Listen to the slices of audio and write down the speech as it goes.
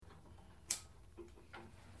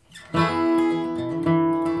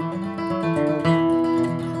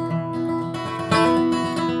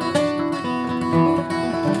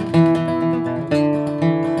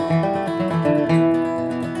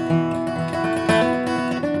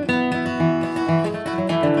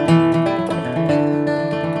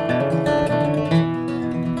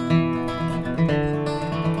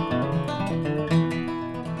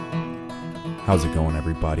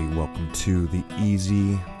to the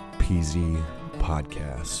Easy Peasy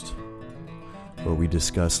podcast, where we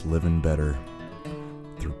discuss living better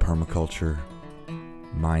through permaculture,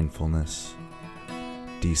 mindfulness,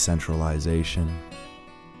 decentralization,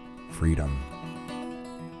 freedom,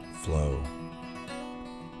 flow,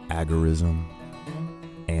 agorism,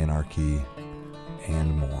 anarchy,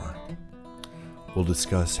 and more. We'll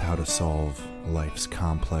discuss how to solve life's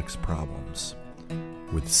complex problems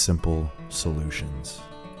with simple solutions.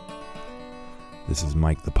 This is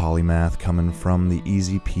Mike the Polymath coming from the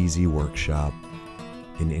Easy Peasy Workshop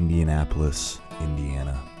in Indianapolis,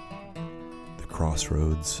 Indiana, the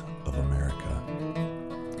crossroads of America.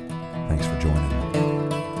 Thanks for joining.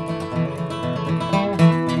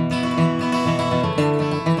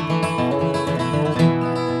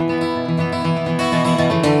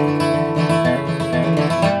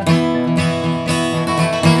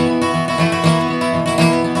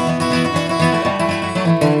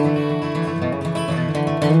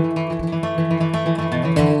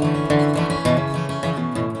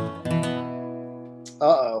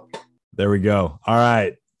 There we go. All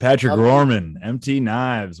right. Patrick Roehrman, MT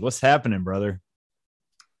Knives. What's happening, brother?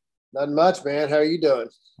 Not much, man. How are you doing?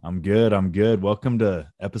 I'm good. Welcome to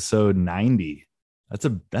episode 90.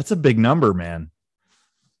 That's a big number, man.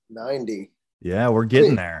 90. Yeah, we're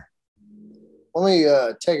getting there. Let me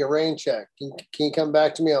take a rain check. Can you come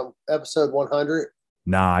back to me on episode 100?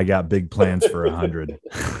 Nah, I got big plans for 100.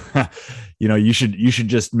 You should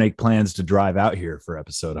just make plans to drive out here for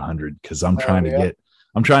episode 100 because I'm trying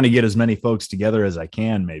to get as many folks together as I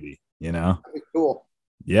can, maybe, That'd be cool.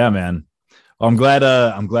 Yeah, man. Well, I'm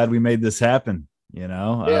glad we made this happen.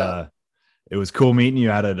 Yeah. It was cool meeting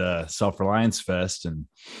you out at Self-Reliance Fest. And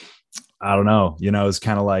I don't know, it's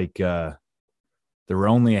kind of like, there were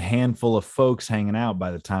only a handful of folks hanging out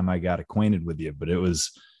by the time I got acquainted with you, but it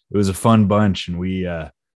was a fun bunch. And we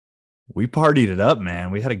partied it up,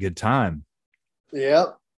 man. We had a good time.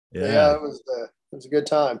 Yep. Yeah. It was a good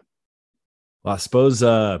time. Well, I suppose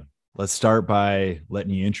let's start by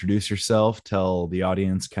letting you introduce yourself, tell the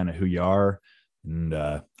audience kind of who you are, and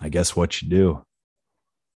I guess what you do.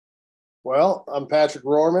 Well, I'm Patrick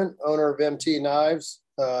Roehrman, owner of MT Knives.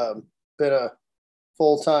 Been a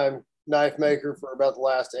full-time knife maker for about the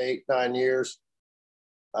last 8-9 years.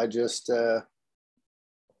 I just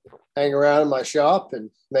hang around in my shop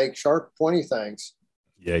and make sharp, pointy things.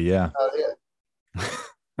 Yeah.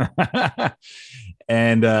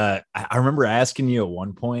 And I remember asking you at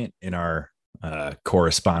one point in our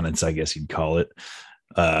correspondence, I guess you'd call it,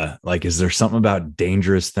 is there something about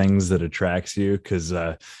dangerous things that attracts you? Because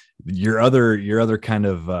your other kind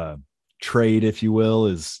of trade, if you will,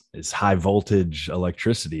 is high voltage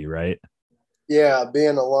electricity, right? Yeah,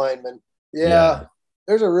 being a lineman. Yeah.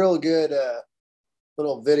 There's a real good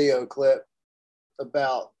little video clip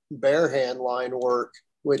about bare hand line work,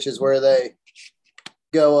 which is where they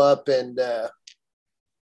go up and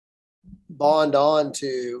bond on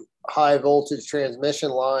to high voltage transmission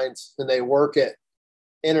lines, and they work it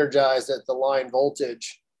energized at the line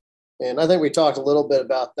voltage. And I think we talked a little bit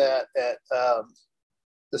about that at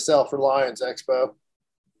the Self-Reliance Expo.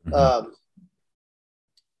 Mm-hmm.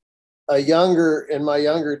 In my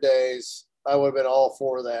younger days, I would have been all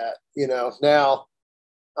for that. Now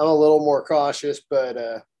I'm a little more cautious, but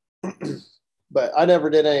I never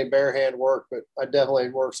did any bare hand work, but I definitely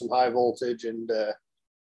worked some high voltage. And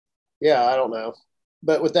I don't know.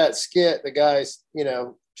 But with that skit, the guy's,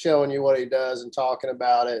 showing you what he does and talking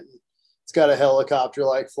about it. It's got a helicopter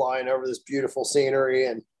flying over this beautiful scenery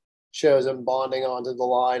and shows him bonding onto the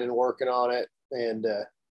line and working on it. And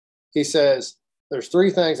he says, there's 3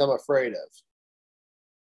 things I'm afraid of: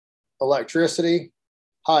 electricity,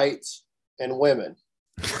 heights, and women.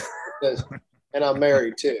 And I'm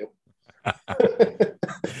married too.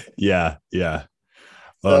 Yeah.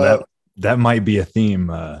 Well, that might be a theme.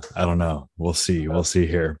 I don't know. We'll see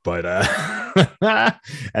here. But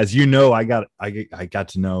as you know, I got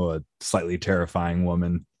to know a slightly terrifying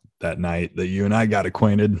woman that night that you and I got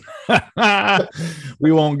acquainted.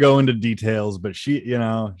 We won't go into details, but she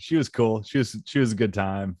was cool. She was a good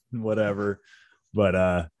time, whatever.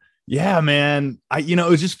 But yeah, man, it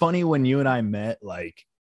was just funny when you and I met.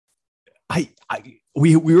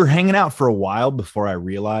 We were hanging out for a while before I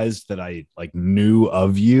realized that I knew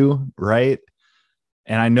of you, right?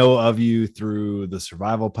 And I know of you through the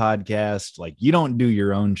Survival podcast. You don't do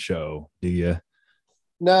your own show, do you?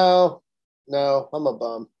 No, I'm a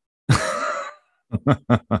bum.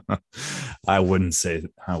 I wouldn't say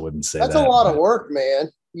that's that. A lot of work, man.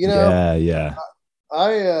 Yeah.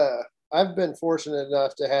 I've been fortunate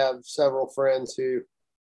enough to have several friends who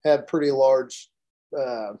have pretty large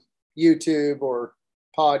YouTube or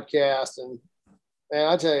podcasts, and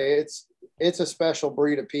I tell you, it's a special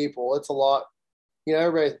breed of people. It's a lot,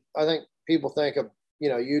 everybody, I think people think of,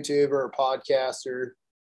 YouTuber or podcaster,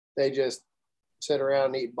 they just sit around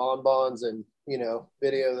and eat bonbons and,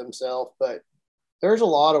 video themselves, but there's a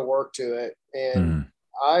lot of work to it. And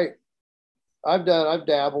Mm. I've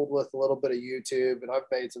dabbled with a little bit of YouTube, and I've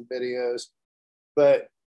made some videos, but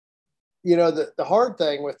the hard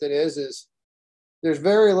thing with it is there's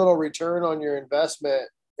very little return on your investment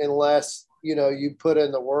unless, you put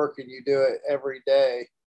in the work and you do it every day.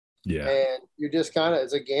 Yeah. And you're just kind of,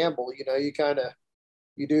 it's a gamble,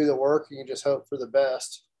 you do the work and you just hope for the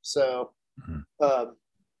best. So, Mhm.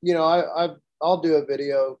 I'll do a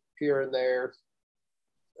video here and there.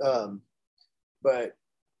 But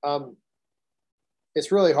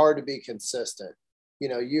it's really hard to be consistent.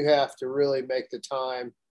 You have to really make the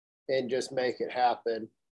time and just make it happen.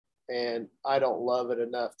 And I don't love it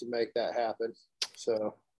enough to make that happen.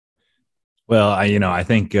 So, Well, I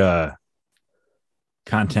think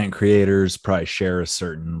content creators probably share a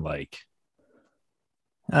certain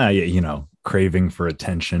craving for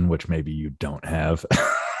attention, which maybe you don't have,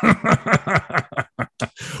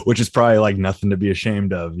 which is probably like nothing to be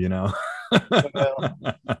ashamed of, well,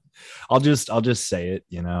 I'll just say it,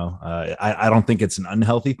 I don't think it's an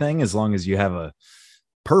unhealthy thing as long as you have a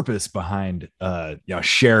purpose behind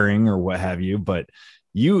sharing or what have you. But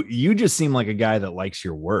you just seem like a guy that likes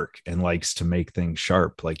your work and likes to make things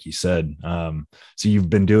sharp, like you said. So you've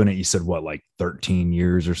been doing it, you said what, like 13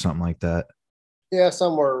 years or something like that? yeah,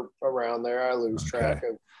 somewhere around there. I lose Okay. track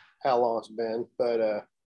of how long it's been, but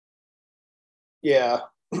yeah,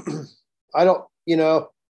 I don't,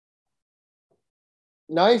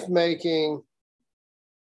 knife making,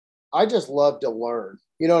 I just love to learn.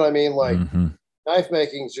 You know what I mean? Like, Mm-hmm. knife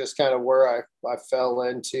making is just kind of where I fell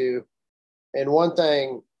into. And one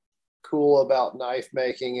thing cool about knife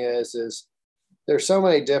making is there's so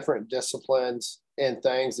many different disciplines and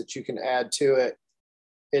things that you can add to it.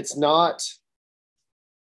 It's not,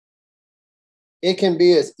 it can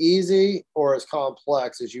be as easy or as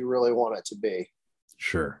complex as you really want it to be.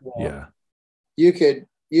 Sure. You know, Yeah. you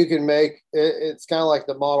can make it, it's kind of like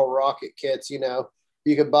the model rocket kits, you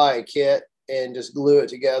could buy a kit and just glue it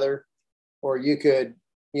together, or you could,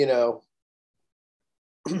 you know,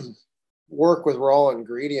 work with raw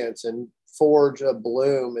ingredients and forge a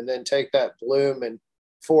bloom, and then take that bloom and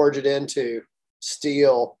forge it into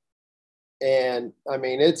steel. And I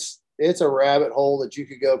mean, it's a rabbit hole that you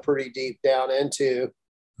could go pretty deep down into.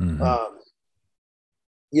 Mm-hmm. Um,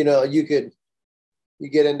 you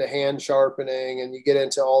get into hand sharpening, and you get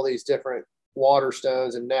into all these different water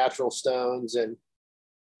stones and natural stones, and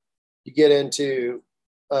you get into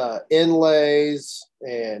inlays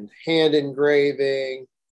and hand engraving,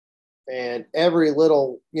 and every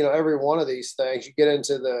little, every one of these things, you get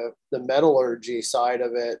into the metallurgy side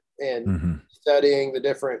of it, and Mm-hmm. studying the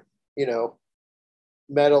different,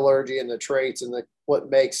 metallurgy and the traits and what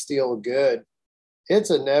makes steel good. It's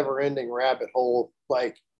a never ending rabbit hole.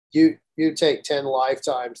 Like, you take 10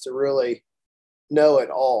 lifetimes to really know it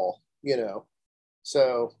all.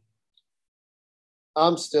 So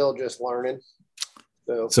I'm still just learning.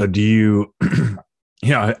 So do you,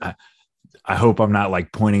 I hope I'm not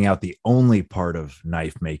like pointing out the only part of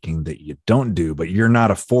knife making that you don't do, but you're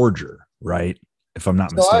not a forger, right? If I'm not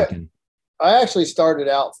So mistaken. I actually started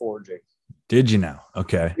out forging. Did you know?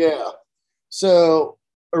 Okay. Yeah. So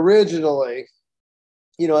originally,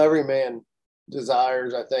 every man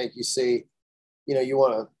desires, I think, you see, you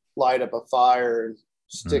want to light up a fire and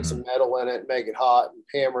stick Mm-hmm. some metal in it and make it hot and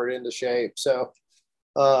hammer it into shape. So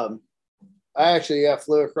um, I actually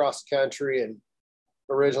flew across the country and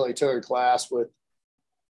originally took a class with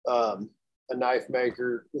a knife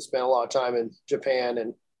maker who spent a lot of time in Japan,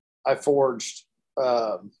 and I forged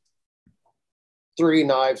 3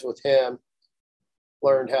 knives with him.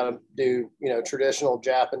 Learned how to do traditional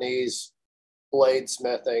Japanese blade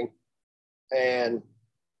smithing, and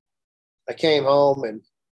I came home and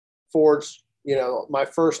forged. My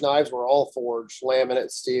first knives were all forged laminate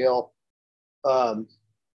steel, um,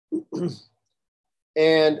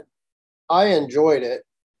 and I enjoyed it.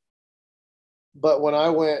 But when I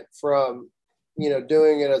went from,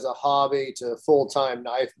 doing it as a hobby to full time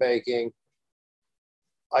knife making,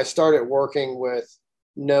 I started working with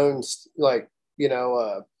known, like,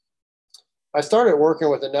 I started working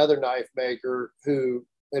with another knife maker who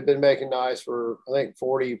had been making knives for, I think,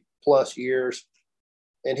 40 plus years.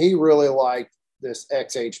 And he really liked this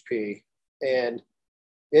XHP. And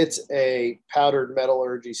it's a powdered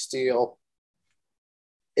metallurgy steel.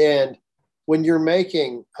 And when you're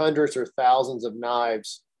making hundreds or thousands of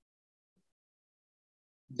knives,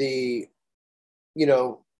 the you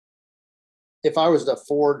know, if I was to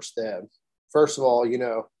forge them, first of all,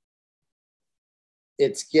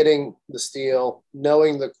 it's getting the steel,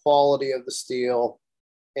 knowing the quality of the steel,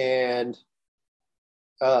 and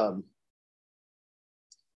um,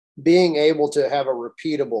 being able to have a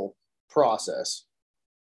repeatable process.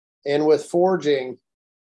 And with forging,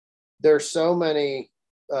 there's so many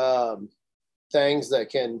things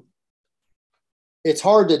that it's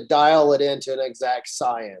hard to dial it into an exact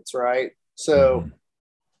science, right? So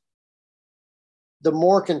the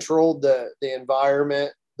more controlled the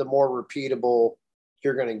environment, the more repeatable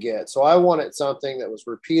you're going to get. So I wanted something that was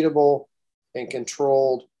repeatable and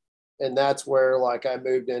controlled. And that's where like I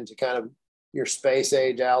moved into kind of your space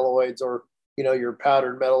age alloys, or, your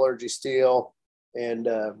powdered metallurgy steel, and,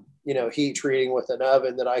 heat treating with an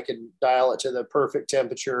oven that I can dial it to the perfect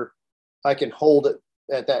temperature. I can hold it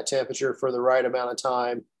at that temperature for the right amount of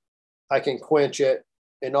time. I can quench it,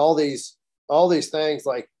 and all these things,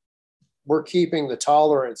 like, we're keeping the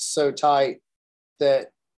tolerance so tight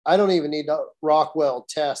that I don't even need to Rockwell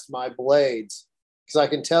test my blades, because I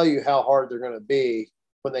can tell you how hard they're going to be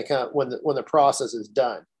when the process is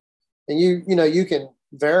done. And you can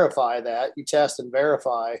verify that, you test and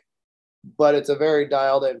verify, but it's a very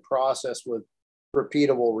dialed in process with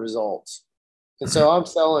repeatable results. And so I'm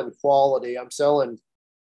selling quality. I'm selling,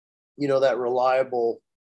 that reliable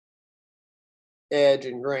edge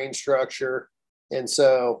and grain structure. And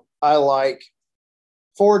so I like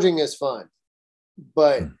forging is fun,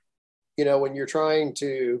 but when you're trying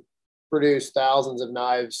to produce thousands of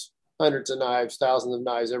knives, hundreds of knives, thousands of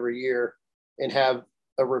knives every year, and have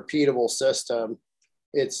a repeatable system,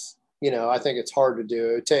 it's, I think it's hard to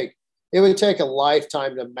do. It would take a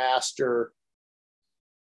lifetime to master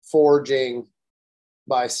forging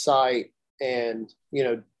by sight, and,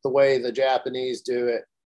 the way the Japanese do it.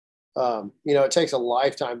 It takes a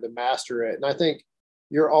lifetime to master it. And I think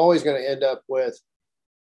you're always going to end up with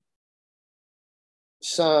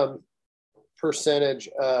some percentage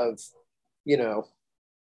of,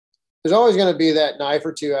 there's always going to be that knife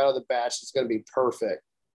or two out of the batch that's going to be perfect.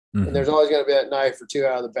 Mm-hmm. And there's always going to be that knife or two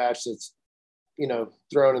out of the batch that's,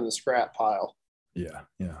 thrown in the scrap pile. Yeah.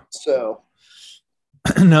 Yeah. So.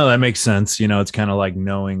 No, that makes sense. It's kind of like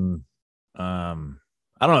knowing,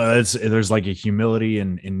 I don't know. There's like a humility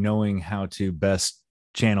in knowing how to best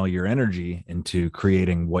channel your energy into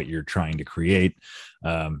creating what you're trying to create.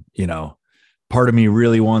 Part of me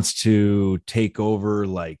really wants to take over.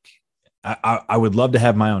 Like, I would love to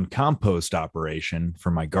have my own compost operation for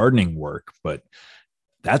my gardening work, but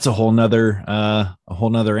that's a whole nother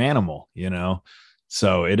animal,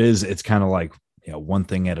 So it's kind of like, one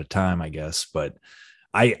thing at a time, I guess. But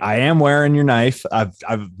I am wearing your knife. I've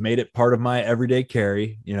made it part of my everyday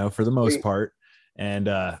carry, for the most part. And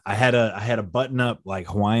I had a button up like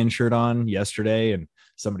Hawaiian shirt on yesterday, and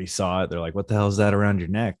somebody saw it. They're like, "What the hell is that around your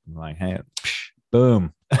neck?" I'm like, "Hey,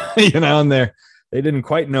 boom," and they didn't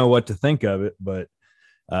quite know what to think of it, but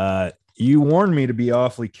you warned me to be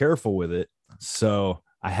awfully careful with it, so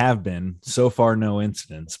I have been. So far, no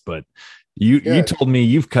incidents, but you told me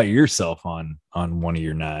you've cut yourself on one of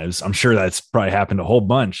your knives. I'm sure that's probably happened a whole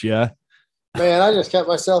bunch. Yeah, man, I just cut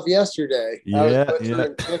myself yesterday. Yeah, I was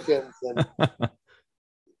butchering chickens and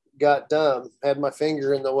got dumb, had my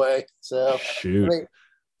finger in the way. So shoot. I mean,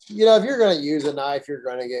 if you're going to use a knife, you're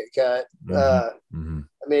going to get cut. I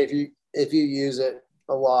mean, if you use it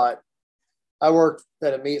a lot. I worked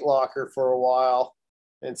at a meat locker for a while,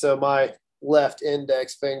 and so my left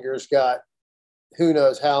index finger's got who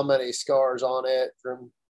knows how many scars on it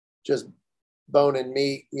from just bone and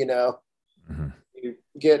meat. You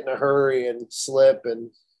get in a hurry and slip,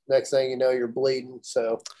 and next thing you know, you're bleeding.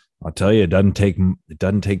 So I'll tell you, it doesn't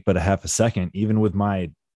take but a half a second, even with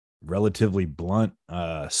my relatively blunt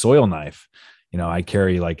soil knife. I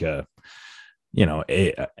carry like a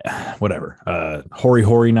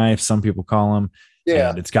hori knife, some people call them. Yeah.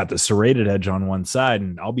 And it's got the serrated edge on one side,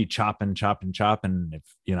 and I'll be chopping.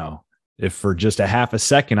 If for just a half a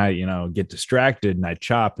second I, get distracted and I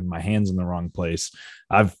chop and my hand's in the wrong place,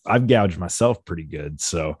 I've gouged myself pretty good.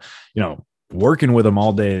 So, working with them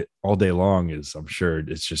all day long is, I'm sure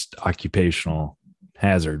it's just occupational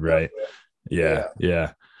hazard, right?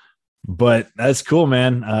 Yeah. But that's cool,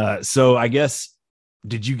 man. So I guess,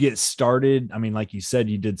 did you get started? I mean, like you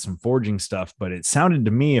said, you did some forging stuff, but it sounded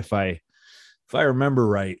to me, if I remember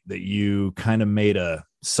right, that you kind of made a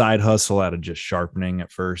side hustle out of just sharpening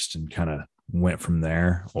at first and kind of went from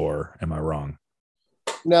there, or am I wrong?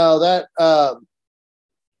 No,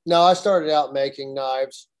 I started out making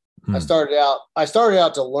knives. I started out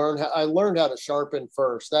to learn I learned how to sharpen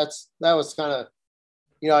first. That was kind of,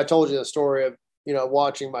 I told you the story of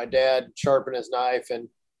watching my dad sharpen his knife and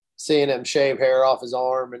seeing him shave hair off his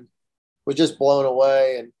arm, and was just blown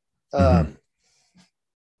away. And Mm-hmm.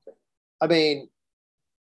 I mean,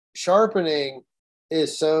 sharpening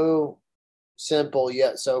is so simple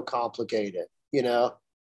yet so complicated,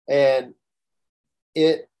 and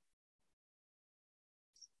it,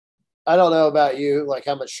 I don't know about you, like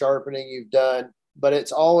how much sharpening you've done, but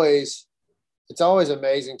it's always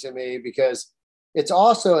amazing to me because it's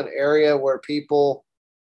also an area where people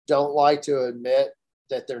don't like to admit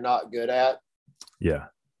that they're not good at. Yeah.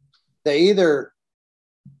 They either,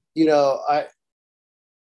 you know, I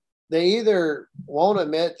they either won't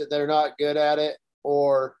admit that they're not good at it,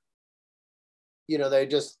 or they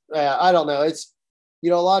just, I don't know. It's, a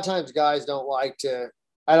lot of times guys don't like to,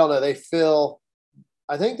 I don't know, they feel,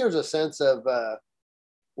 I think there's a sense of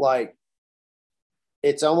like,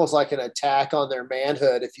 it's almost like an attack on their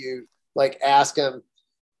manhood if you like ask them,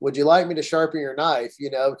 would you like me to sharpen your knife?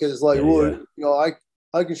 Because it's like, Yeah. well, Yeah.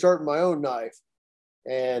 I can sharpen my own knife.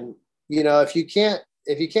 And if you can't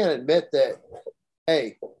admit that,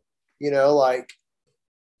 hey, like,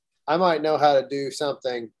 I might know how to do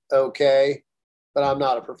something okay, but I'm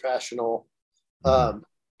not a professional.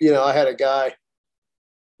 Mm-hmm. I had a guy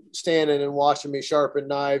standing and watching me sharpen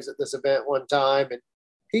knives at this event one time, and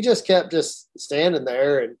he just kept just standing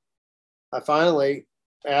there. And I finally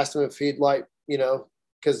asked him if he'd like,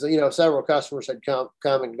 because several customers had come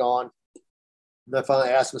and gone. And I finally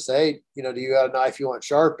asked him, say, hey, do you got a knife you want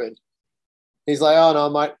sharpened? He's like, oh no,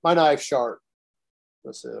 my knife's sharp.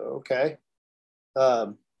 I said, okay. I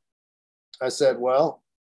said, well,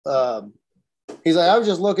 he's like, I was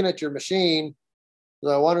just looking at your machine.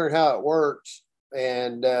 I wondered how it works.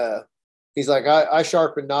 And he's like, I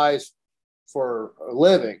sharpen knives for a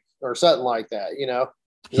living or something like that,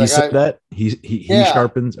 He's He like, said that he yeah,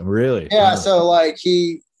 sharpens. Really? yeah. Wow. So like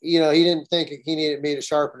he didn't think he needed me to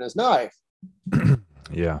sharpen his knife.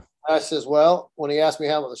 Yeah. I says, well, when he asked me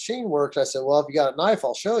how the machine works, I said, well, if you got a knife,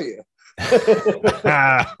 I'll show you. So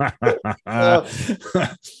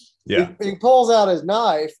Yeah. he pulls out his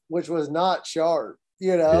knife, which was not sharp,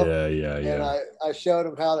 Yeah. Yeah. and Yeah. I showed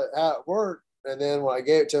him how it worked. And then when I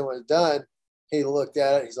gave it to him when it was done, he looked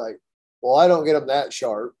at it. He's like, well, I don't get them that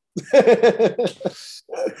sharp.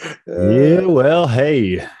 Yeah. Well, hey,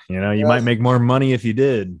 you Yeah, might make more money if you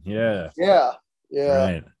did. Yeah. yeah, yeah.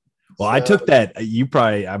 Right. Well, I So took that.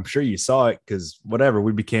 I'm sure you saw it because whatever,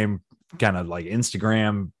 we became kind of like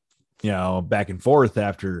Instagram, back and forth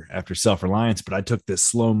after Self Reliance. But I took this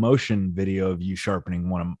slow motion video of you sharpening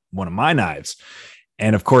one of my knives,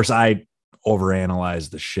 and of course I overanalyzed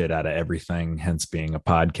the shit out of everything, hence being a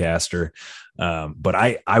podcaster. But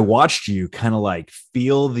I watched you kind of like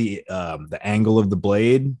feel the angle of the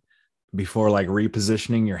blade before like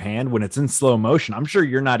repositioning your hand when it's in slow motion. I'm sure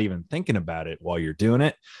you're not even thinking about it while you're doing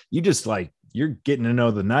it. You just like, you're getting to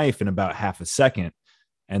know the knife in about half a second,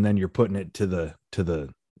 and then you're putting it to the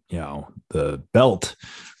belt,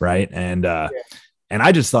 right? yeah, And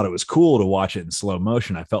I just thought it was cool to watch it in slow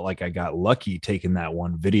motion. I felt like I got lucky taking that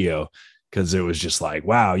one video because it was just like,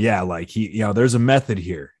 wow, yeah, like there's a method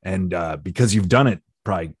here, and because you've done it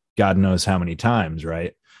probably God knows how many times,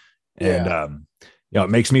 right? And yeah, it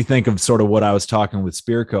makes me think of sort of what I was talking with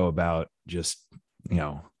Spirko about just,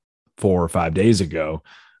 4 or 5 days ago.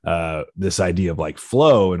 This idea of like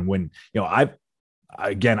flow. And when,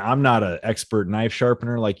 I'm not an expert knife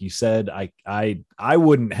sharpener. Like you said, I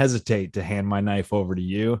wouldn't hesitate to hand my knife over to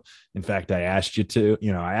you. In fact, I asked you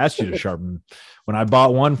to sharpen when I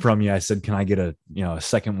bought one from you. I said, can I get a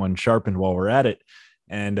second one sharpened while we're at it?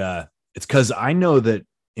 And it's because I know that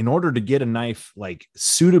in order to get a knife like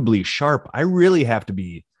suitably sharp, I really have to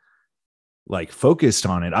be like focused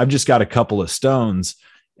on it. I've just got a couple of stones,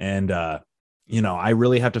 and I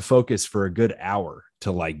really have to focus for a good hour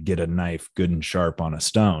to like get a knife good and sharp on a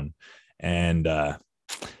stone. And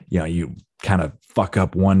you kind of fuck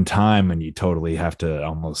up one time and you totally have to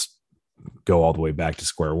almost go all the way back to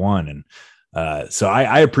square one. And so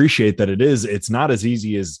I appreciate that it's not as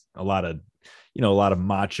easy as a lot of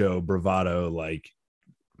macho bravado like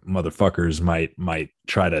motherfuckers might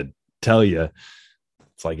try to tell you.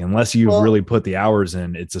 It's like, unless you've well, really put the hours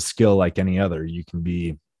in, it's a skill like any other. You can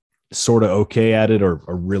be sort of okay at it, or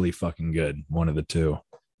really fucking good, one of the two.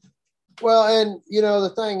 and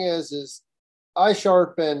the thing is I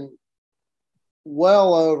sharpen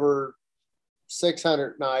well over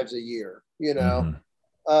 600 knives a year,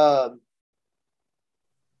 Mm-hmm. um,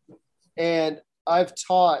 and I've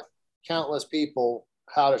taught countless people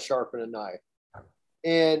how to sharpen a knife.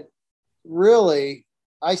 And really,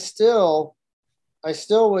 I still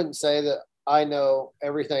wouldn't say that I know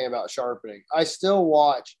everything about sharpening. I still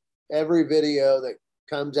watch every video that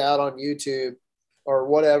comes out on YouTube or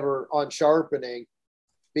whatever on sharpening,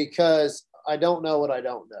 because I don't know what I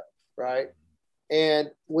don't know, right? And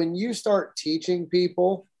when you start teaching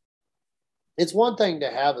people, it's one thing to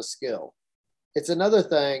have a skill. It's another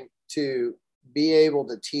thing to be able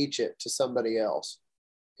to teach it to somebody else.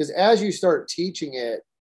 Because as you start teaching it,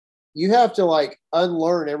 you have to like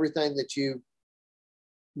unlearn everything that you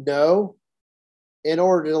know in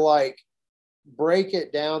order to like break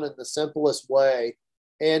it down in the simplest way.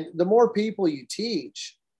 And the more people you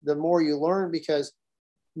teach, the more you learn, because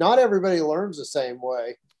not everybody learns the same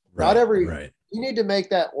way. Not every, you need to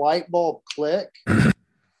make that light bulb click.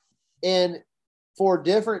 And for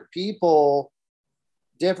different people,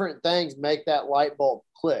 different things make that light bulb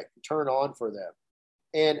click, turn on for them.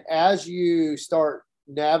 And as you start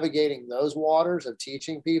navigating those waters of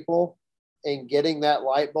teaching people and getting that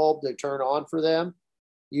light bulb to turn on for them,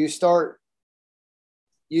 you start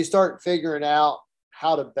figuring out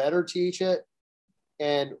how to better teach it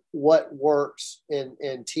and what works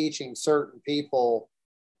in teaching certain people.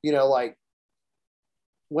 You know, like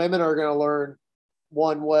women are going to learn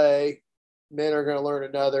one way, men are going to learn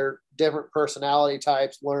another. Different personality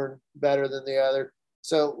types learn better than the other.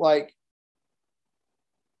 So like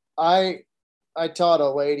I taught a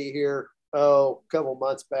lady here, a couple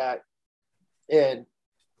months back, and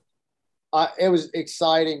it was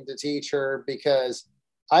exciting to teach her because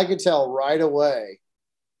I could tell right away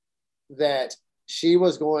that she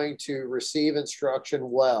was going to receive instruction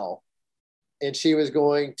well, and she was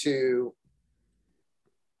going to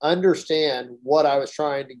understand what I was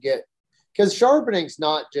trying to get. Because sharpening's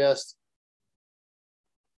not just,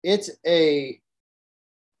 it's a,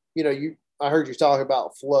 you know, I heard you talk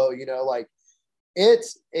about flow, you know, like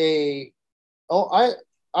it's I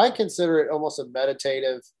consider it almost a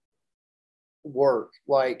meditative work.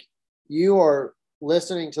 Like you are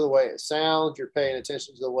listening to the way it sounds, you're paying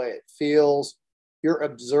attention to the way it feels, you're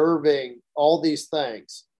observing all these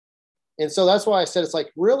things. And so that's why I said it's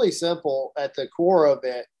like really simple at the core of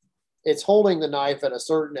it. It's holding the knife at a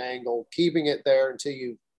certain angle, keeping it there until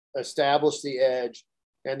you establish the edge,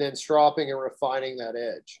 and then stropping and refining that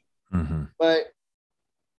edge. Mm-hmm. But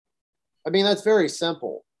I mean, that's very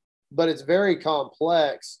simple, but it's very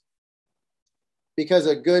complex because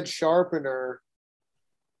a good sharpener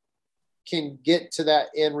can get to that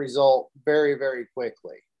end result very, very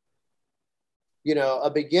quickly. You know,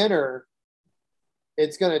 a beginner,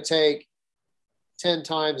 it's going to take 10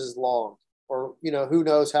 times as long, or, you know, who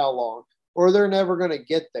knows how long, or they're never going to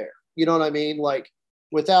get there. You know what I mean? Like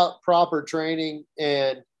without proper training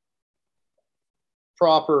and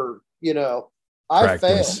proper, you know, I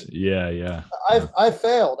failed. Yeah. I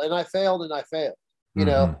failed and I failed and I failed, you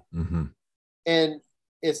know, and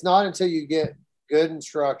it's not until you get good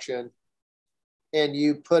instruction and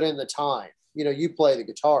you put in the time, you know, you play the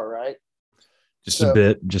guitar, right? Just a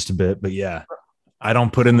bit, but yeah, I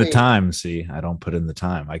don't put in the time. See, I don't put in the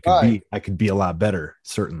time. I could be a lot better.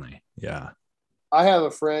 Certainly. Yeah. I have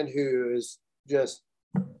a friend who is just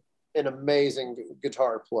an amazing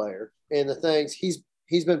guitar player, and the things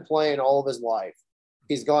he's been playing all of his life.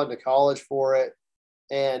 He's gone to college for it.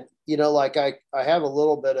 And, you know, like I have a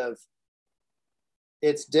little bit of,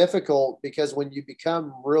 it's difficult because when you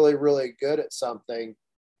become really, really good at something,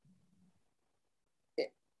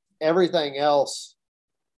 everything else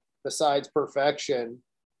besides perfection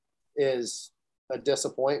is a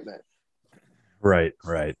disappointment. Right.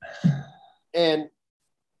 And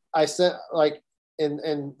I said, like,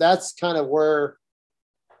 and that's kind of where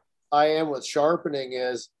I am with sharpening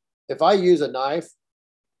is if I use a knife,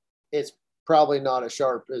 it's probably not as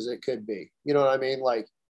sharp as it could be. You know what I mean? Like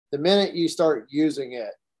the minute you start using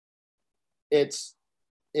it, it's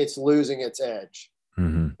losing its edge.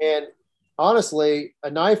 Mm-hmm. And honestly, a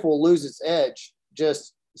knife will lose its edge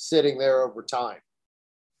just sitting there over time.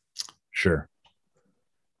 Sure.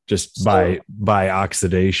 Just by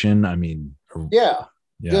oxidation. I mean, yeah.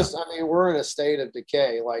 Just, I mean, we're in a state of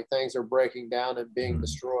decay, like things are breaking down and being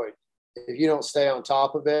destroyed. If you don't stay on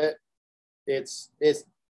top of it, it's,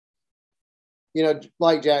 you know,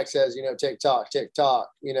 like Jack says, you know, tick tock,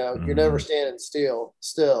 you know, you're never standing still.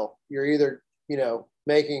 You're either, you know,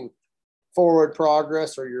 making forward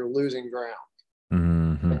progress or you're losing ground.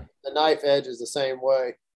 Mm-hmm. The knife edge is the same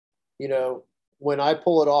way. You know, when I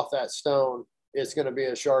pull it off that stone, it's going to be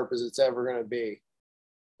as sharp as it's ever going to be.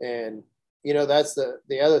 And, you know, that's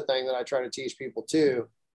the other thing that I try to teach people too,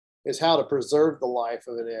 is how to preserve the life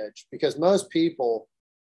of an edge, because most people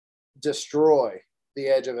destroy the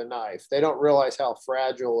edge of a knife. They don't realize how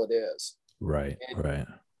fragile it is. Right.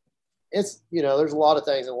 It's, you know, there's a lot of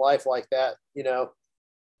things in life like that. You know,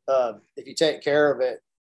 if you take care of it,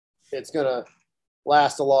 it's going to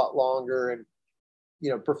last a lot longer and,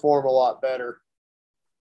 perform a lot better.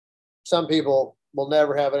 Some people will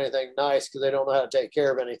never have anything nice because they don't know how to take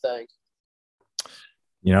care of anything.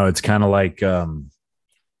 It's kind of like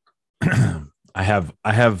I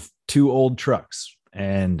have two old trucks,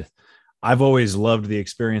 and I've always loved the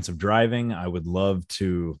experience of driving. I would love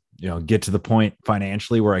to, get to the point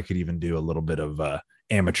financially where I could even do a little bit of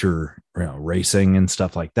amateur, racing and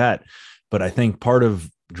stuff like that. But I think part of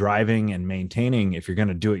driving and maintaining, if you're going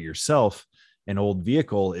to do it yourself, an old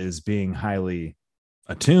vehicle is being highly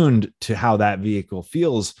attuned to how that vehicle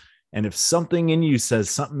feels. And if something in you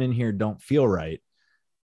says something in here don't feel right,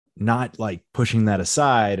 not like pushing that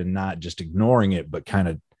aside and not just ignoring it, but kind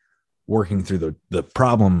of working through the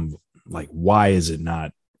problem. Like, why is it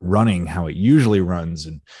not running how it usually runs?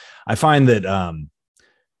 And I find that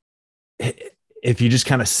if you just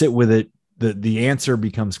kind of sit with it, the answer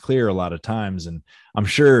becomes clear a lot of times. And I'm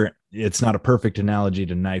sure it's not a perfect analogy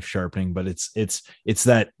to knife sharpening, but it's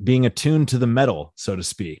that being attuned to the metal, so to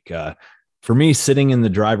speak. For me, sitting in the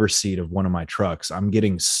driver's seat of one of my trucks, I'm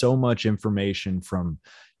getting so much information from,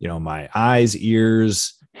 my eyes,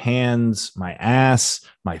 ears, hands, my ass,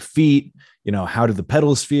 my feet. How do the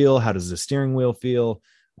pedals feel? How does the steering wheel feel?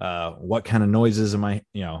 What kind of noises am I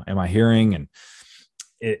hearing? And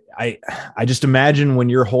I just imagine when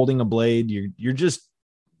you're holding a blade,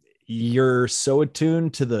 you're so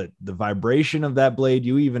attuned to the vibration of that blade,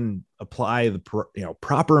 you even apply the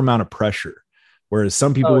proper amount of pressure. Whereas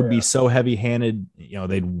some people would be so heavy handed,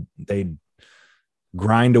 they'd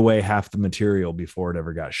grind away half the material before it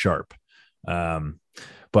ever got sharp.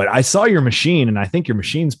 But I saw your machine, and I think your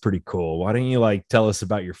machine's pretty cool. Why don't you tell us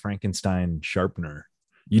about your Frankenstein sharpener?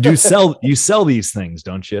 You sell these things,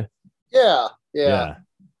 don't you? Yeah. That's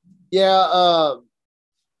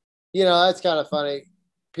kind of funny.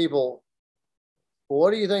 People, well,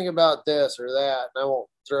 what do you think about this or that? And I won't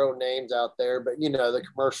throw names out there, but the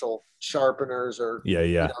commercial sharpeners or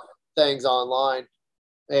things online.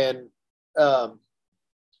 And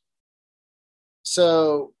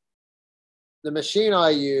so the machine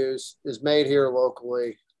I use is made here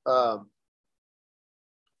locally.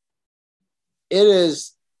 It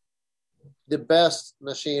is the best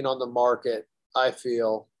machine on the market, I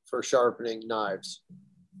feel, for sharpening knives.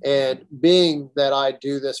 And being that I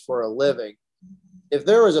do this for a living, if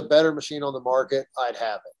there was a better machine on the market, I'd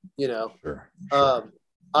have it, Sure.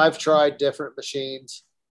 I've tried different machines,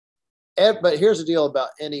 but here's the deal about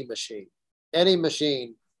any machine. Any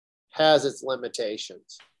machine has its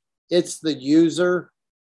limitations. It's the user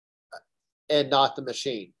and not the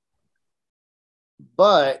machine.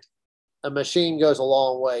 But a machine goes a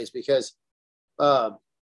long ways because I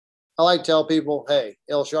like to tell people, hey,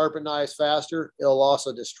 it'll sharpen knives faster. It'll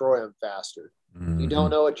also destroy them faster. You don't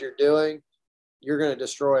know what you're doing, you're going to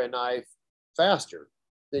destroy a knife faster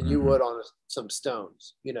than you would on some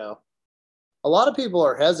stones. A lot of people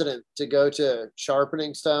are hesitant to go to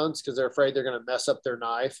sharpening stones because they're afraid they're going to mess up their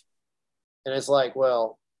knife. And it's like,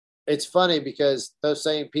 well, it's funny because those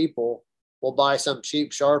same people will buy some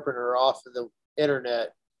cheap sharpener off of the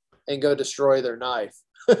internet and go destroy their knife.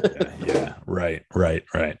 Yeah. Right.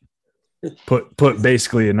 Put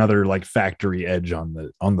basically another factory edge on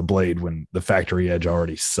the blade when the factory edge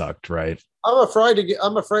already sucked, right? I'm afraid to get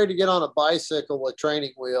on a bicycle with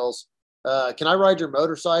training wheels. Can I ride your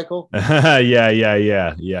motorcycle? Yeah.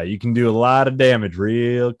 You can do a lot of damage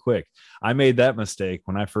real quick. I made that mistake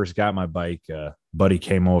when I first got my bike. Buddy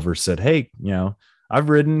came over, said, "Hey, I've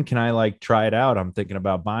ridden. Can I try it out? I'm thinking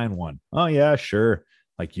about buying one." Oh yeah, sure.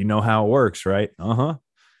 How it works, right? Uh-huh.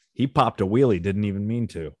 He popped a wheelie, didn't even mean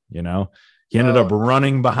to, he ended up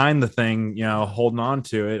running behind the thing, holding on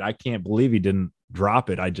to it. I can't believe he didn't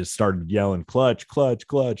drop it. I just started yelling, clutch, clutch,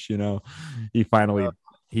 clutch. He finally,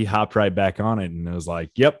 he hopped right back on it, and it was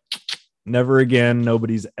like, yep, never again.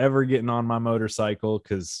 Nobody's ever getting on my motorcycle.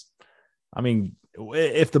 Cause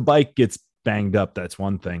if the bike gets banged up, that's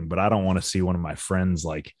one thing, but I don't want to see one of my friends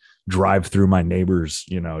drive through my neighbor's,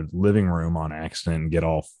 living room on accident and get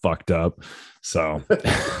all fucked up. So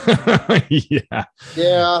yeah.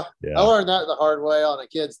 I learned that the hard way on a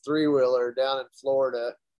kid's 3-wheeler down in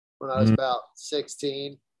Florida when I was about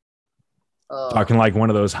 16. Talking one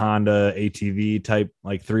of those Honda ATV type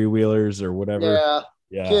 3-wheelers or whatever.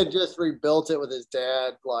 Yeah. Kid just rebuilt it with his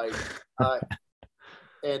dad.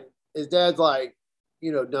 And his dad's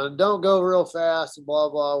don't go real fast and blah,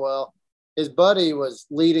 blah. Well, his buddy was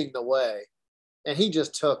leading the way and he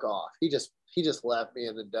just took off. He just left me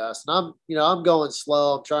in the dust. And I'm going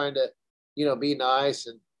slow. I'm trying to, be nice.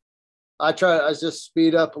 And I just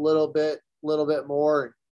speed up a little bit more.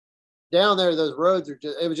 And down there, those roads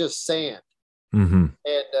it was just sand. Mm-hmm.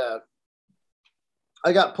 And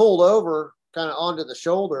I got pulled over kind of onto the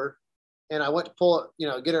shoulder, and I went to pull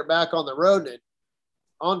it, get her back on the road and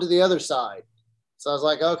onto the other side. So I was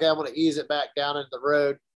like, okay, I'm going to ease it back down into the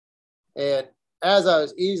road. And as I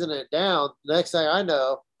was easing it down, the next thing I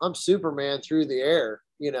know, I'm Superman through the air,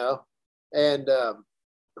 and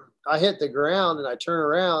I hit the ground and I turn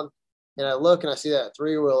around and I look and I see that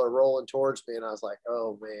three-wheeler rolling towards me. And I was like,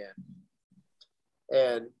 oh man.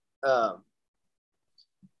 And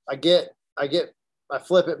I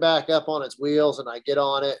flip it back up on its wheels and I get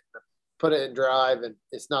on it, put it in drive, and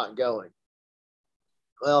it's not going.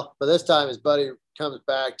 Well, but this time his buddy comes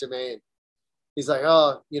back to me and he's like,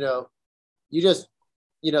 oh, you just,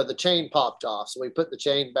 the chain popped off. So we put the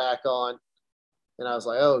chain back on, and I was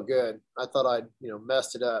like, oh, good. I thought I'd,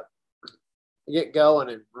 messed it up. I get going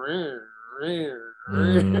and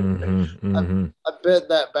I bit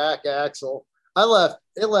that back axle.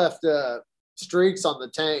 It left streaks on the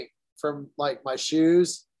tank from like my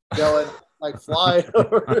shoes going like flying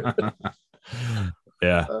over.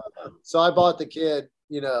 Yeah. So I bought the kid,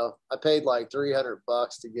 I paid like $300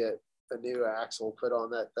 to get a new axle put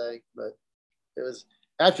on that thing. But it was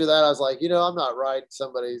after that, I was like, I'm not riding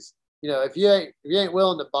somebody's, if you ain't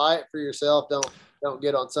willing to buy it for yourself, don't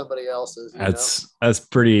get on somebody else's. That's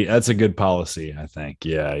a good policy, I think.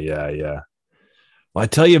 Yeah. Well, I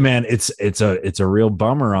tell you, man, it's a real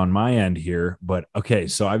bummer on my end here, but okay.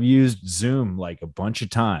 So I've used Zoom like a bunch of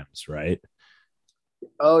times, right?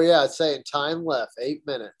 Oh yeah. It's saying time left 8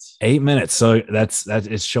 minutes. 8 minutes. So that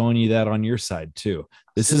is showing you that on your side too.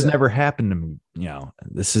 This has never happened to me.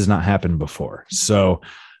 This has not happened before. So,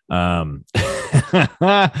 I'm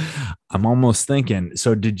almost thinking.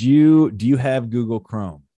 So do you have Google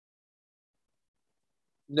Chrome?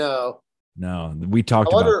 No, we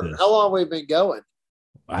talked about this. How long we've been going.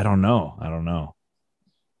 I don't know.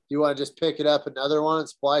 You want to just pick it up another one and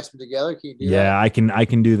splice them together? Can you do that? Yeah, I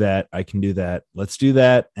can do that. Let's do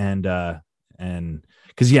that. And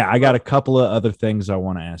because I got a couple of other things I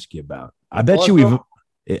want to ask you about. I bet you we've.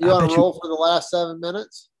 You want to roll for the last 7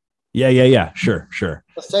 minutes? Yeah. Sure.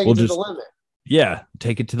 Let's take it to the limit. Yeah,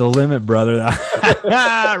 take it to the limit, brother.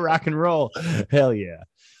 Rock and roll. Hell yeah.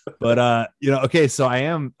 But okay, so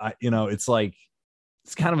it's like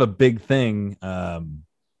it's kind of a big thing.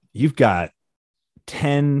 You've got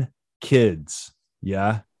 10 kids.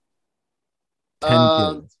 Yeah. 10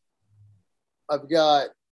 kids. I've got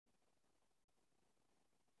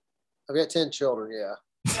 10 children, yeah.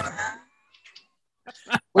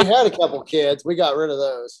 We had a couple kids. We got rid of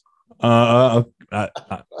those. I'm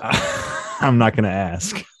not going to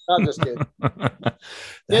ask. I'm just kidding.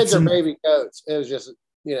 Kids are baby goats. It was just,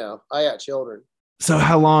 I got children. So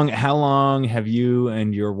how long have you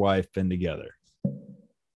and your wife been together?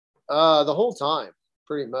 The whole time,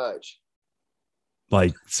 pretty much.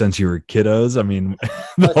 Like since you were kiddos? I mean,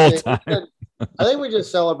 the whole time. I think we just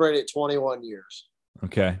celebrated 21 years.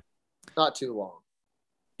 Okay. Not too long.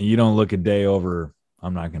 You don't look a day over,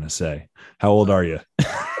 I'm not going to say. How old are you?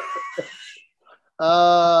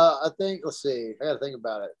 I think, let's see. I got to think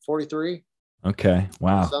about it. 43. Okay.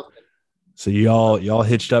 Wow. Something. So y'all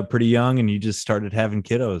hitched up pretty young and you just started having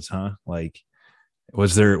kiddos, huh? Like,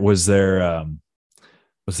 was there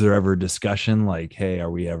ever a discussion like, hey, are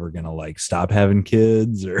we ever going to like stop having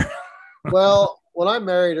kids or? Well, when I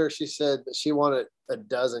married her, she said that she wanted a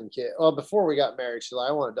dozen kids. Well, before we got married, she's like,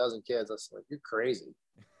 I want a dozen kids. I was like, you're crazy.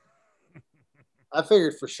 I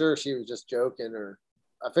figured for sure she was just joking, or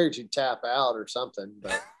I figured she'd tap out or something,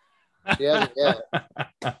 but she hasn't yet.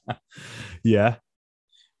 Yeah.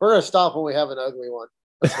 We're going to stop when we have an ugly one.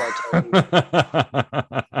 That's what I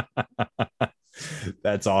told you.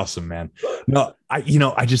 That's awesome, man. No, I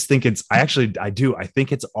just think I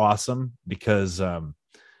think it's awesome because, the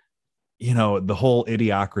whole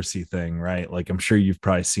Idiocracy thing, right? Like, I'm sure you've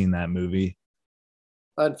probably seen that movie.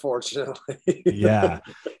 Unfortunately. Yeah.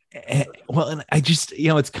 And I just,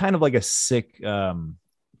 it's kind of like a sick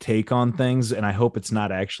take on things. And I hope it's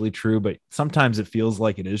not actually true, but sometimes it feels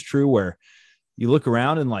like it is true, where you look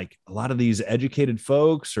around and like a lot of these educated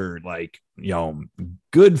folks or like,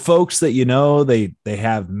 good folks that, they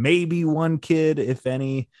have maybe one kid, if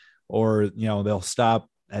any, or, they'll stop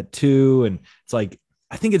at 2. And it's like,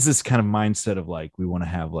 I think it's this kind of mindset of like, we want to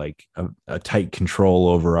have like a tight control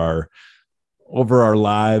over our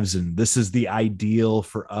lives. And this is the ideal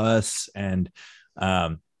for us. And,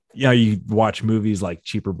 you watch movies like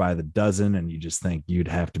Cheaper by the Dozen and you just think you'd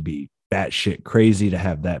have to be batshit crazy to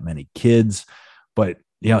have that many kids. But,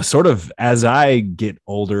 sort of as I get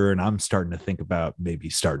older and I'm starting to think about maybe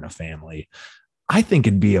starting a family, I think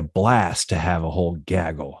it'd be a blast to have a whole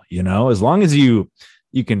gaggle, as long as you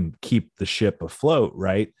you can keep the ship afloat,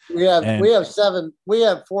 right? We And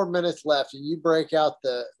have 4 minutes left, and you break out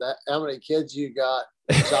the that how many kids you got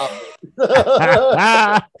and chop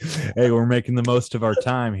it. hey, we're making the most of our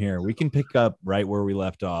time here. We can pick up right where we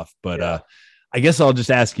left off, but Yeah. I guess I'll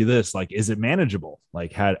just ask you this: like, is it manageable?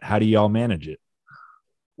 Like, how do y'all manage it?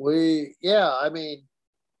 I mean,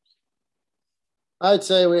 I'd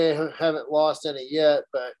say we haven't lost any yet,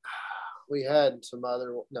 but we had some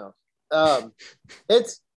other no. Um,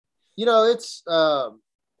 it's it's I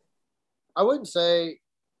wouldn't say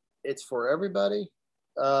it's for everybody.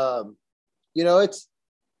 Um,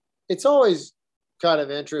 it's always kind of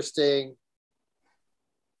interesting.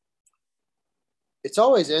 It's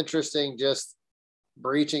always interesting just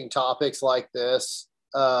breaching topics like this,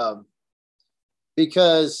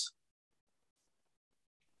 because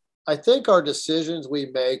I think our decisions we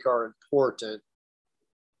make are important,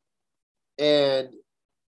 and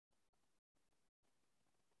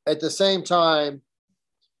at the same time,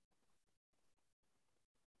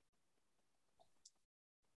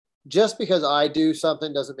 just because I do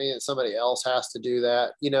something doesn't mean that somebody else has to do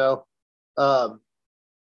that. Um,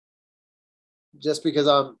 just because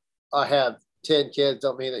I have 10 kids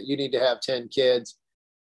don't mean that you need to have 10 kids.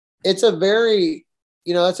 It's a very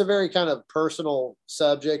it's a very kind of personal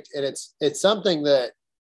subject, and it's something that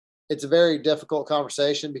it's a very difficult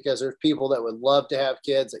conversation because there's people that would love to have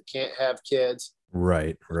kids that can't have kids.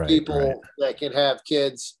 Right, right, right. People that can have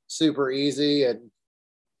kids super easy, and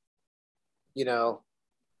you know,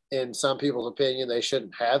 in some people's opinion, they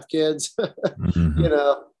shouldn't have kids. you Mm-hmm.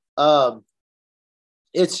 know, um,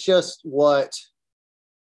 it's just what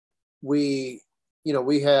we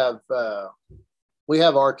we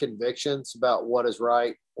have our convictions about what is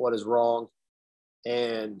right, what is wrong,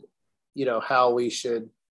 and how we should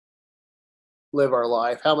live our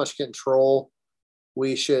life, how much control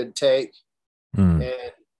we should take, Mm.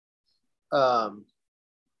 and um,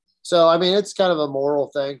 so I mean, it's kind of a moral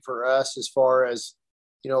thing for us as far as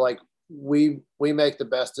like we make the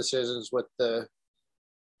best decisions with the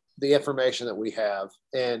information that we have,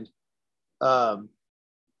 and um,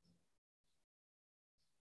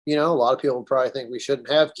 a lot of people probably think we shouldn't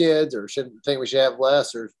have kids or shouldn't think we should have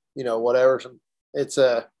less or whatever. It's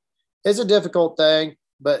a it's a difficult thing,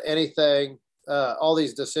 but anything, all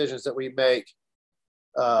these decisions that we make,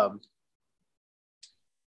 um,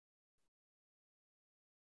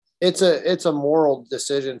 it's a moral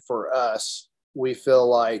decision for us. We feel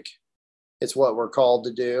like it's what we're called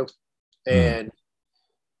to do, Mm. and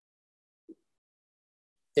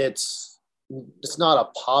it's it's not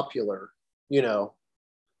a popular, you know,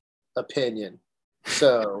 opinion.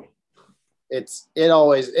 So it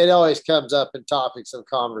always comes up in topics of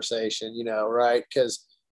conversation, right? Because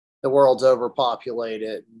the world's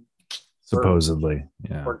overpopulated. We're Supposedly,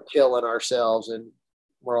 yeah. we're killing ourselves, and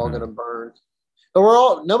we're all going to Mm. burn.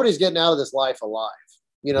 But nobody's getting out of this life alive.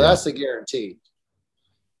 Yeah. That's the guarantee.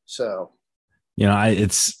 So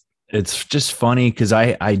It's just funny because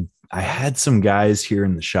I had some guys here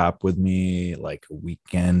in the shop with me like a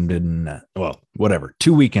weekend and well, whatever,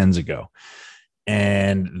 2 weekends ago.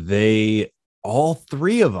 And they all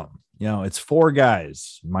three of them, it's four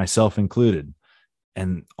guys, myself included.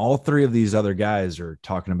 And all three of these other guys are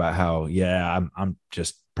talking about how, yeah, I'm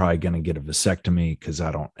just probably gonna get a vasectomy because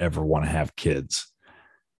I don't ever want to have kids.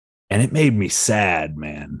 And it made me sad,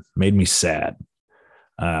 man. Made me sad.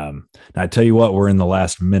 I tell you what, we're in the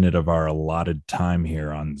last minute of our allotted time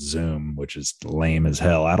here on Zoom, which is lame as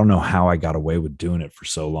hell. I don't know how I got away with doing it for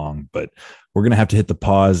so long, but we're gonna have to hit the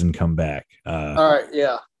pause and come back. all right,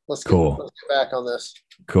 yeah, Cool, let's get back on this.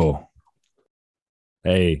 cool.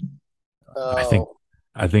 Hey, I think Oh,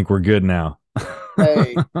 I think we're good now.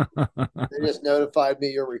 hey, they just notified me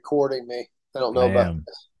you're recording me. I don't know I about am.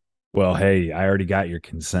 Well, hey, I already got your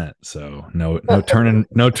consent, so no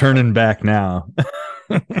turning back now.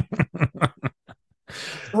 we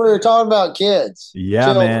were talking about kids, Yeah,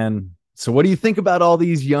 children. man. So what do you think about all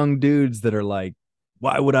these young dudes that are like,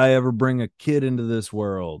 why would I ever bring a kid into this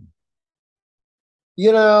world?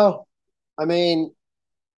 You know, I mean,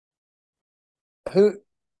 who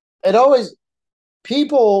it always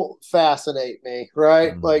people fascinate me,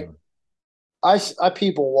 right? Like Mhm. I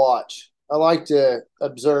people watch. I like to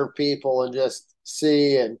observe people and just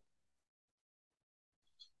see, and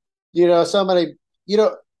somebody,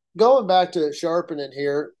 going back to sharpening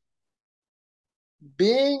here,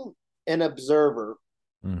 being an observer,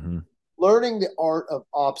 Mhm. learning the art of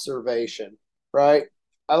observation, right?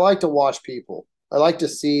 I like to watch people. I like to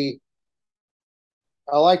see,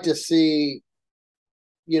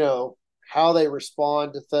 how they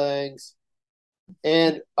respond to things.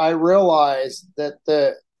 And I realize that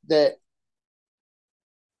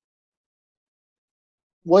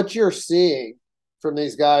what you're seeing from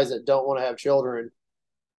these guys that don't want to have children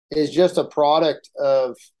is just a product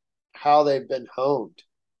of how they've been honed,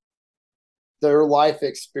 their life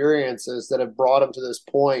experiences that have brought them to this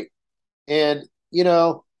point. And,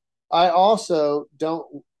 I also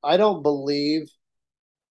don't believe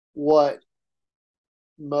what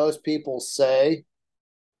most people say.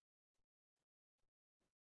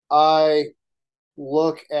 I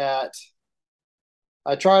look at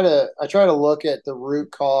I try to look at the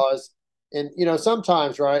root cause. And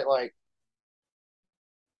sometimes, right, like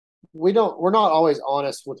we're not always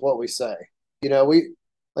honest with what we say. We,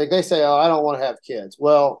 like, they say, oh, I don't want to have kids.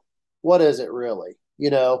 Well, what is it really?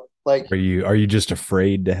 Like, Are you just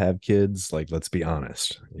afraid to have kids? Like, let's be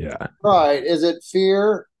honest. Yeah. right, is it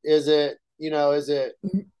fear? Is it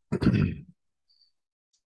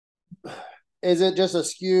just a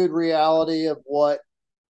skewed reality of what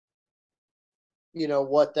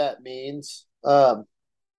that means?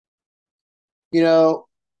 You know,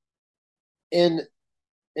 in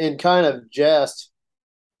in kind of jest,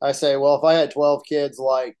 I say, well, if I had 12 kids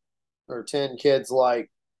like, or 10 kids like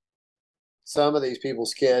some of these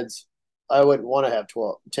people's kids, I wouldn't want to have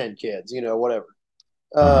 10 kids, whatever.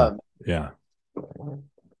 Uh-huh. Um, Yeah.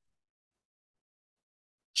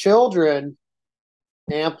 Children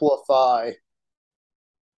amplify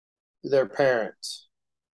their parents.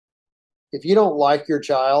 If you don't like your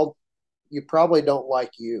child, you probably don't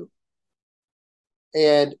like you.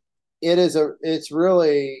 And it's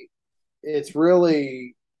really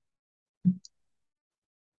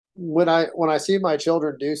when I see my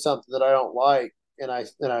children do something that I don't like, and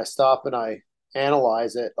I stop and I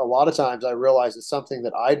analyze it, a lot of times I realize it's something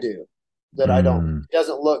that I do that I don't Mm. it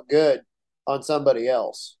doesn't look good on somebody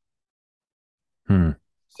else. Hmm.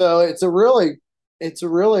 So it's a really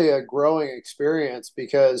a growing experience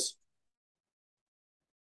because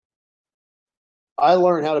I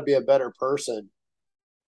learned how to be a better person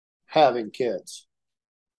having kids.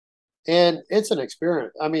 And it's an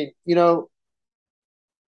experience. I mean,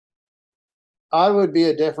 I would be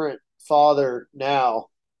a different father now.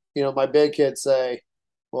 My big kids say,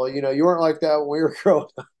 well, you weren't like that when we were growing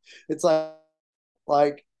up. It's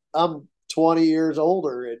like I'm 20 years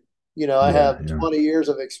older, and I Yeah. have Yeah. 20 years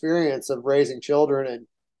of experience of raising children,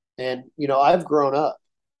 and I've grown up,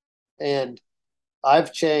 and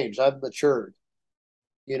I've changed, I've matured,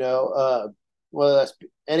 you know, uh, whether that's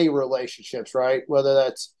any relationships, right? Whether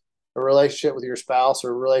that's a relationship with your spouse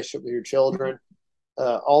or a relationship with your children,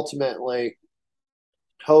 ultimately,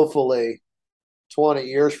 hopefully, 20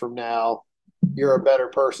 years from now, you're a better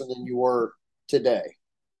person than you were today.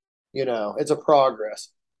 It's a progress.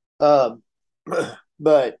 Um,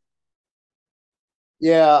 but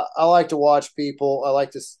yeah, I like to watch people. I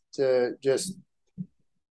like to just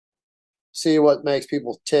see what makes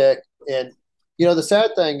people tick. And the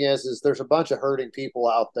sad thing is there's a bunch of hurting people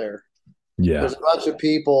out there. Yeah. There's a bunch of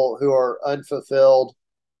people who are unfulfilled.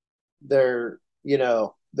 They've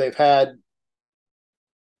had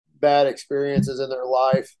bad experiences in their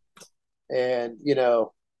life, and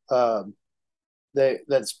um,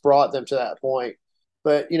 that's brought them to that point.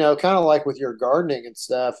 But kind of like with your gardening and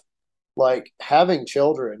stuff, like having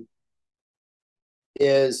children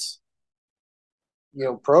is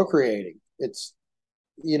procreating.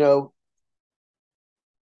 You know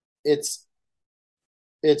it's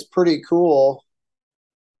it's pretty cool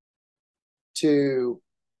to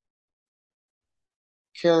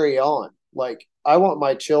carry on. Like, I want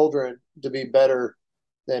my children to be better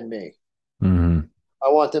than me. Hmm. I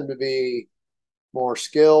want them to be more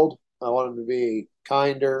skilled. I want them to be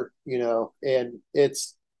kinder, and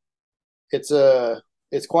it's a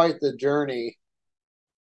it's quite the journey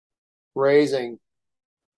raising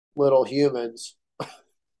little humans,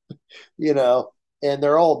 you know, and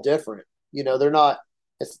they're all different. They're not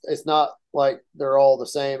it's not like they're all the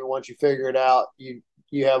same, and once you figure it out, you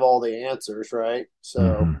have all the answers, right?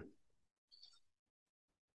 So, Hmm.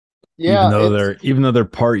 yeah, it's Even though they're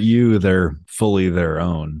part you, they're fully their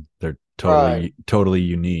own. They're right, totally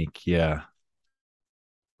unique. Yeah.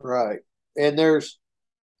 right. And there's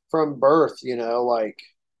from birth, like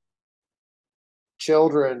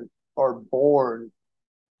children are born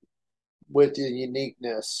with the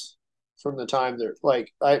uniqueness from the time they're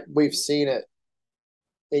like we've seen it,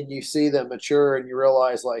 and you see them mature and you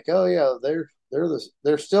realize, like, oh yeah,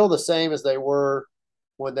 they're still the same as they were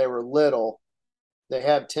when they were little. They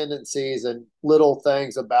have tendencies and little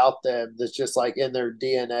things about them that's just like in their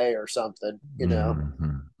DNA or something. Hmm.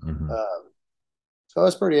 Hmm. Um, so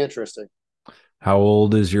it's pretty interesting. How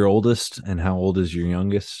old is your oldest and how old is your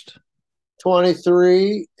youngest?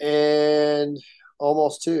 23 and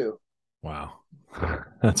almost 2. Wow.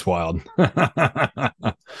 That's wild.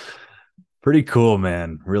 Pretty cool,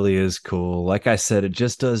 man. Really is cool. Like I said, it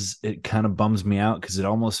just does, it kind of bums me out because it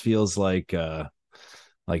almost feels like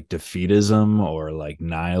defeatism or like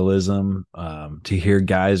nihilism, to hear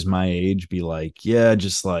guys my age be like, yeah,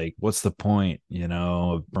 just like what's the point,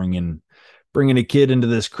 of bringing a kid into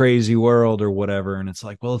this crazy world or whatever. And it's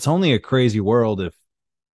like, well, it's only a crazy world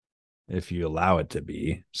if you allow it to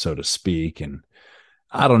be, so to speak. And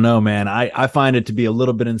I don't know, man. I find it to be a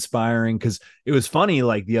little bit inspiring because it was funny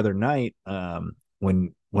like the other night,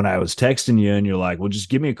 when I was texting you and you're like, well, just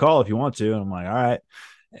give me a call if you want to. And I'm like, all right.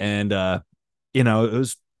 And it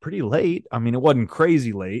was pretty late. I mean, it wasn't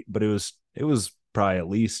crazy late, but it was probably at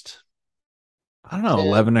least, I don't know, 10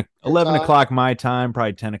 your 11 time. o'clock my time,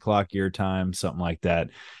 probably 10 o'clock your time, something like that.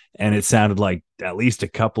 And it sounded like at least a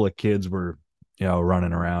couple of kids were,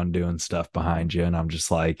 running around doing stuff behind you. And I'm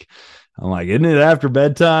like, isn't it after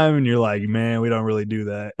bedtime? And you're like, man, we don't really do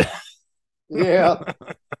that. Yeah.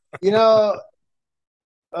 You know,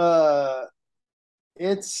 uh,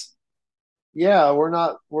 it's, yeah, we're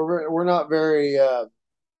not very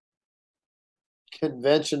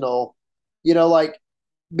conventional, like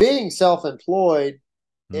being self-employed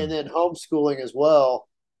and Hmm. then homeschooling as well.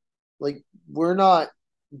 Like we're not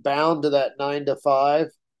bound to that 9 to 5,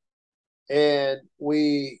 and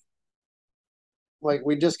we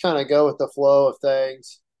just kind of go with the flow of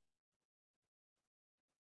things,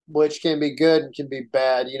 which can be good and can be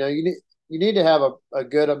bad. You need to have a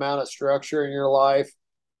good amount of structure in your life,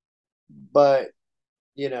 but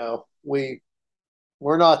you know we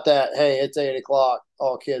we're not that. Hey, it's 8 o'clock,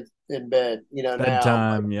 all kids in bed. Now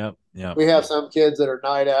Bedtime. Yep. Yep. we have some kids that are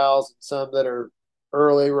night owls and some that are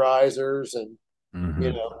early risers, and you Hmm.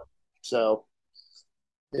 know, so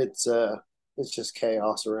it's just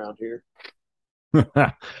chaos around here.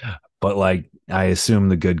 But like, I assume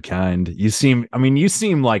the good kind. You seem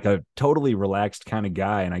like a totally relaxed kind of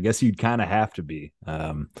guy, and I guess you'd kind of have to be.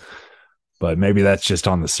 But maybe that's just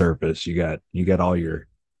on the surface. You got all your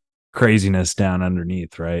craziness down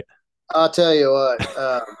underneath, right? I'll tell you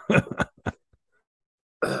what.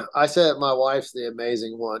 I said my wife's the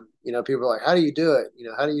amazing one. People are like, "How do you do it?"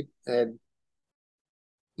 How do you? And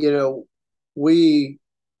you know, we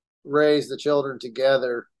raise the children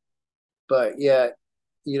together, but yet,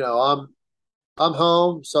 I'm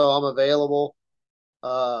home, so I'm available,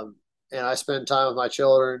 and I spend time with my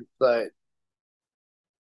children. But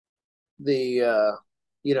the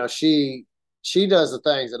she does the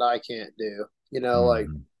things that I can't do. Like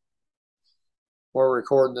Mhm. we're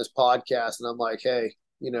recording this podcast, and I'm like, hey,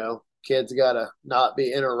 kids gotta not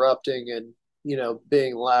be interrupting and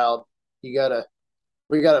being loud. You gotta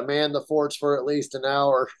we gotta man the forts for at least an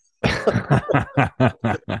hour.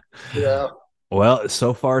 You know, Well,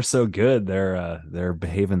 so far so good. They're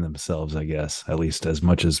behaving themselves, I guess, at least as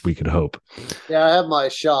much as we could hope. yeah, I have my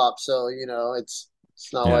shop, so it's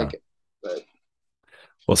not Yeah. like it, but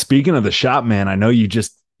Well, speaking of the shop, man, I know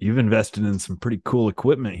you've invested in some pretty cool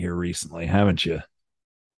equipment here recently, haven't you?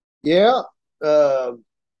 yeah, uh,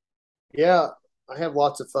 yeah, I have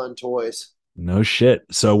lots of fun toys. No shit.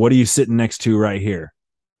 So what are you sitting next to right here?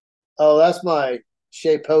 Oh, that's my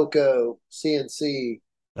Shapeoko CNC.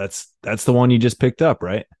 That's the one you just picked up,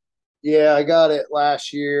 right? Yeah, I got it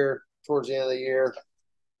last year towards the end of the year.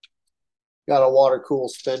 Got a water cool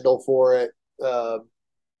spindle for it.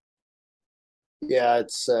 Yeah,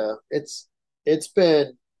 it's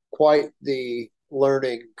been quite the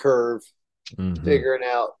learning curve Mm-hmm. figuring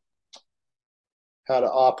out how to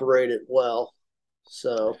operate it well.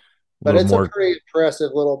 So, A but little it's a more pretty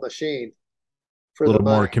impressive little machine for the little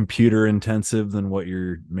more money. computer intensive than what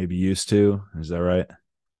you're maybe used to. Is that right?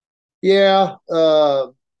 Yeah,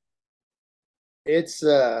 it's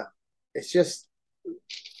uh, it's just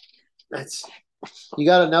that's you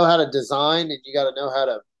got to know how to design and you got to know how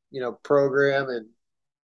to program, and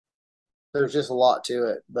there's just a lot to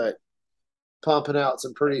it. But pumping out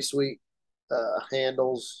some pretty sweet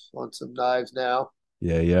handles on some knives now.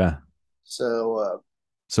 Yeah, yeah. So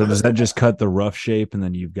So does that just cut the rough shape and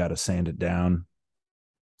then you've got to sand it down?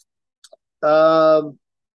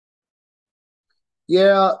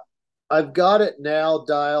 yeah, I've got it now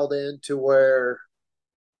dialed in to where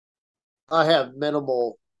I have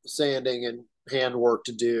minimal sanding and handwork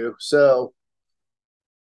to do. So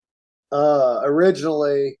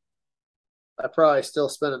originally, I probably still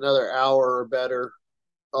spent another hour or better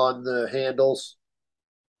on the handles.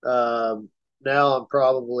 Now I'm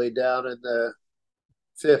probably down in the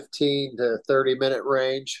 15 to 30 minute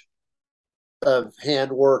range of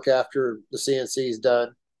handwork after the CNC is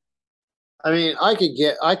done. I mean, I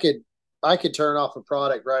could turn off a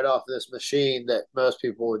product right off this machine that most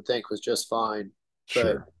people would think was just fine. but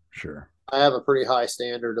Sure, sure. I have a pretty high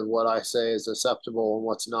standard of what I say is acceptable and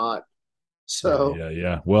what's not. Yeah, So yeah,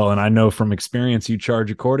 yeah. Well, and I know from experience you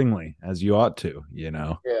charge accordingly as you ought to,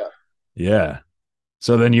 yeah, Yeah.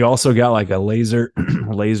 So then you also got like a laser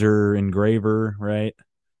laser engraver, right?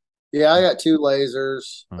 yeah, I got two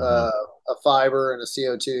lasers, Uh-huh. a fiber and a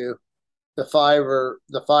CO2. The fiber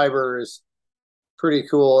is pretty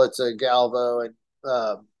cool. It's a galvo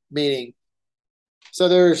and meaning so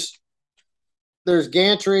there's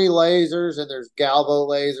gantry lasers and there's galvo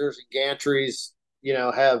lasers, and gantries,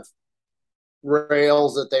 have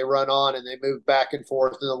rails that they run on and they move back and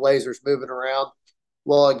forth and the laser's moving around.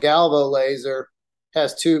 Well, a galvo laser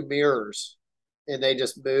has two mirrors and they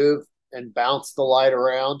just move and bounce the light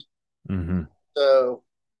around. Mm-hmm. So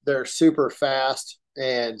they're super fast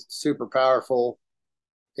and super powerful.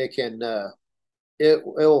 It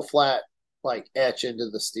will flat like etch into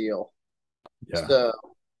the steel. Yeah. So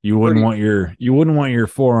You wouldn't pretty want your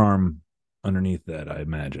forearm underneath that, I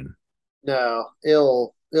imagine. no,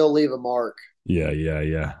 it'll leave a mark. Yeah, yeah,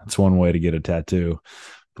 yeah. It's one way to get a tattoo.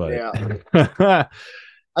 But Yeah. yeah,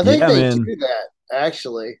 I think they do man. that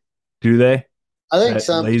actually. Do they? I think That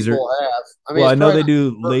some laser. people have. I mean, Well, it's I know probably they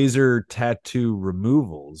not do laser tattoo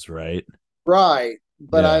removals, right? right,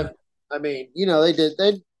 but Yeah. I mean,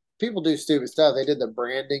 they people do stupid stuff. They did the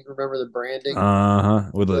branding. Remember the branding?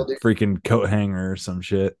 Uh-huh. With They'll a do, freaking coat hanger or some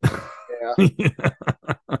shit. yeah,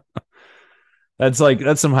 That's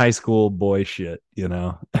some high school boy shit.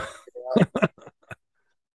 yeah,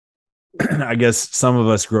 I guess some of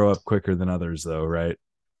us grow up quicker than others though, right?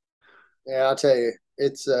 yeah. I'll tell you,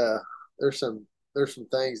 it's there's some there's some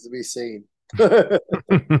things to be seen. Yeah,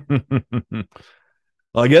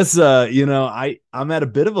 Well, I guess I'm at a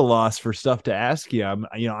bit of a loss for stuff to ask you.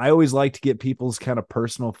 I always like to get people's kind of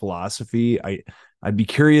personal philosophy. I'd be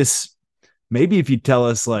curious maybe if you tell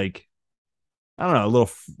us like I don't know, a little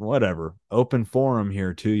whatever, open forum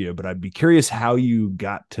here to you, but I'd be curious how you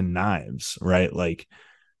got to knives, right? Like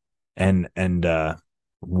and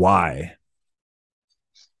why?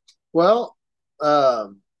 well,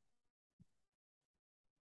 um,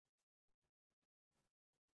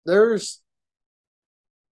 there's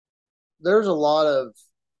there's a lot of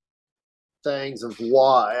things of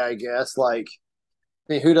why, I guess. Like,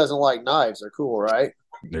 I mean, who doesn't like knives? They're cool, right?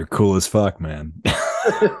 They're cool as fuck, man. I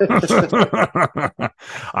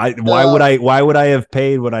uh, why would I have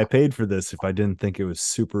paid what I paid for this if I didn't think it was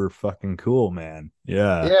super fucking cool, man?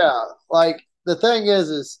 Yeah. yeah, like the thing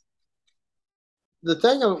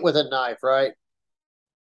with a knife, right?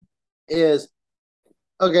 Is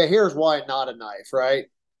okay. Here's why not a knife, right?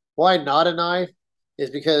 Why not a knife is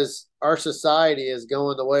because our society is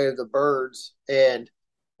going the way of the birds, and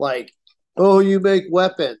like, oh, you make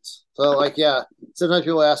weapons. So like, yeah. Sometimes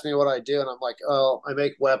people ask me what I do, and I'm like, oh, I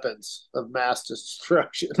make weapons of mass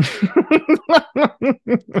destruction.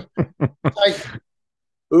 Like,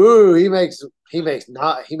 ooh, he makes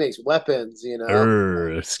weapons.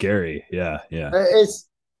 Scary. Yeah, yeah. It's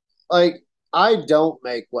like I don't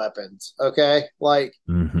make weapons. Okay, like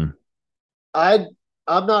Mm-hmm. I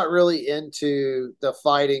I'm not really into the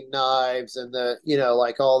fighting knives and the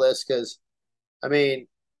like all this because I mean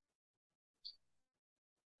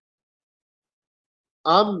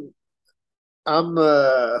I'm I'm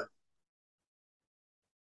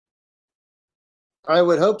I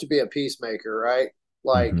would hope to be a peacemaker, right?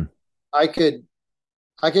 Like Mm-hmm. I could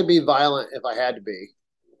I could be violent if I had to be.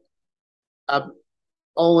 I'm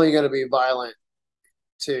only going to be violent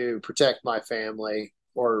to protect my family,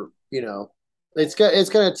 or it's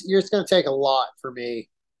gonna take a lot for me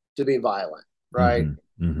to be violent, right?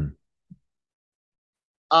 Mm-hmm. Mm-hmm.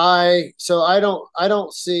 I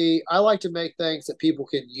don't see. I like to make things that people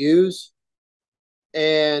can use,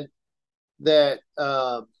 and that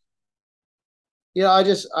I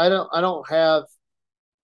don't have.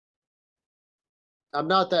 I'm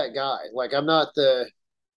not that guy. Like I'm not the.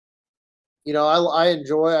 I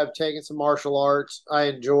enjoy. I've taken some martial arts. I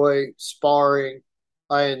enjoy sparring.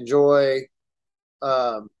 I enjoy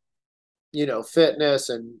um, fitness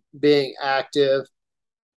and being active.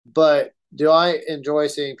 But do I enjoy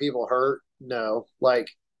seeing people hurt? No. Like,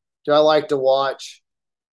 do I like to watch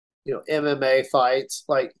MMA fights?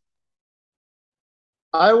 Like,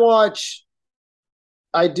 I watch.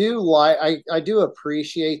 I do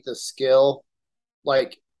appreciate the skill.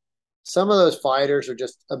 Like some of those fighters are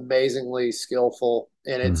just amazingly skillful,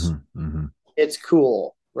 and it's Mm-hmm. Mm-hmm. it's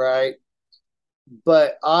cool, right?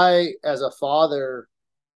 But I, as a father,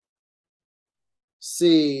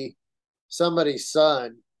 see somebody's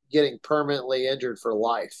son getting permanently injured for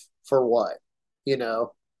life. For what? You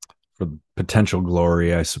know? for potential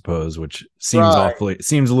glory, I suppose, which Right.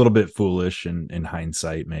 seems a little bit foolish in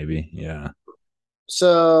hindsight, maybe. Yeah.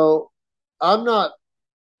 So I'm not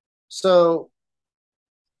so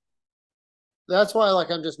that's why like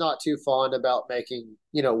I'm just not too fond about making,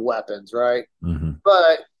 weapons, right? Hmm.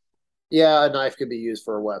 But yeah, a knife could be used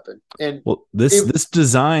for a weapon. And Well, it, this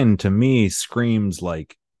design to me screams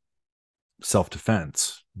like self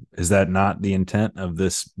defense. Is that not the intent of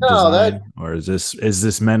this no, that design, or is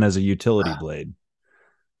this meant as a utility blade?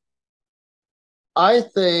 I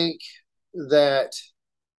think that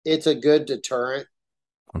it's a good deterrent,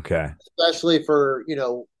 Okay. especially for,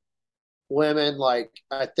 women. Like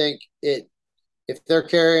I think it if they're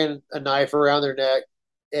carrying a knife around their neck,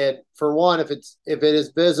 and for one, if it is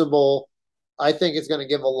visible, I think it's going to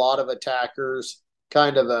give a lot of attackers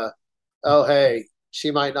kind of a, oh hey,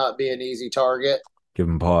 she might not be an easy target. Give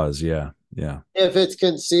them pause. Yeah. Yeah. If it's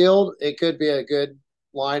concealed, it could be a good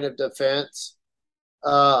line of defense.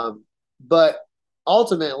 But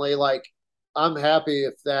ultimately, like I'm happy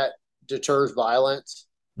if that deters violence.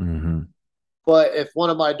 Hmm. But if one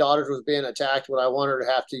of my daughters was being attacked, would I want her to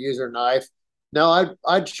have to use her knife? No,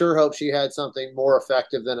 I'd sure hope she had something more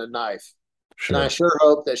effective than a knife. And I Sure. sure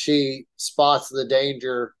hope that she spots the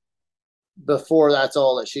danger before that's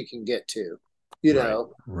all that she can get to, you Right.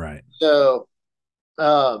 know. Right. So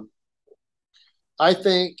um, I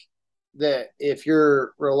think that if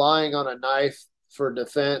you're relying on a knife for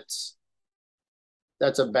defense,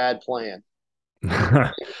 that's a bad plan.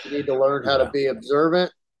 You need to learn how to Yeah. be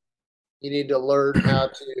observant. You need to learn how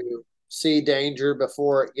to see danger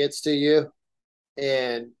before it gets to you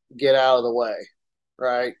and get out of the way,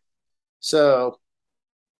 right? So,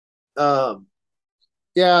 um,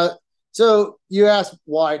 yeah. So you asked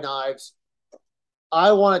why knives.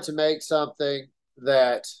 I wanted to make something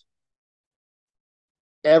that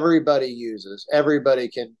everybody uses. Everybody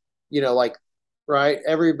can, like, right?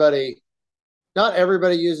 Not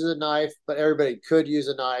everybody uses a knife, but everybody could use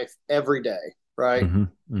a knife every day, right? Hmm.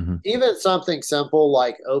 Hmm. Even something simple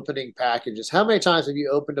like opening packages. How many times have you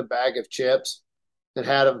opened a bag of chips and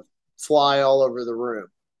had them fly all over the room,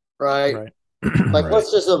 right? Right. Like, Right.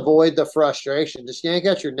 let's just avoid the frustration. Just yank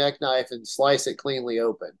out your neck knife and slice it cleanly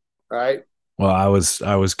open, right? Well, I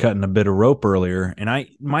was cutting a bit of rope earlier, and I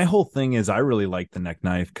my whole thing is I really like the neck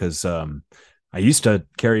knife because I used to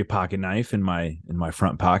carry a pocket knife in my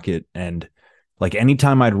front pocket, and like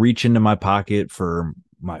anytime I'd reach into my pocket for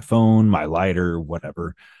my phone, my lighter,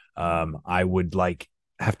 whatever, I would like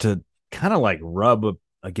have to kind of like rub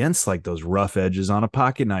against like those rough edges on a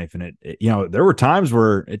pocket knife, and there were times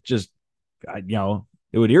where it just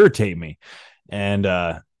it would irritate me, and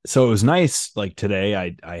so it was nice. Like today,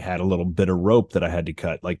 I had a little bit of rope that I had to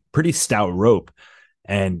cut, like pretty stout rope.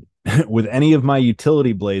 And with any of my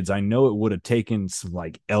utility blades, I know it would have taken some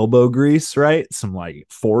like elbow grease, right? Some like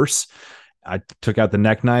force. I took out the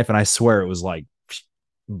neck knife, and I swear it was like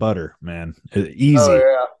butter, man. Easy.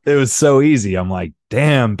 Oh It was so easy. I'm like,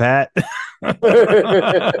 damn, Pat.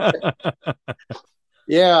 yeah.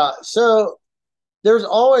 Yeah. So there's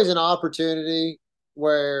always an opportunity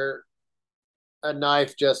where a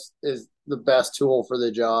knife just is the best tool for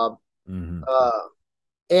the job. Hmm. Uh,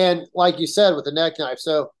 and like you said, with the neck knife.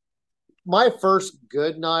 So my first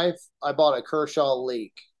good knife, I bought a Kershaw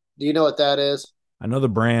Leak. Do you know what that is? I know the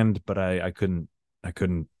brand, but I couldn't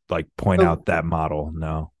like point So out that model.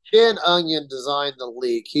 No. Ken Onion designed the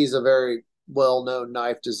Leak. He's a very well known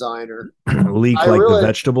knife designer. Leek I like the really,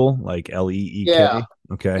 vegetable, like yeah, Leek.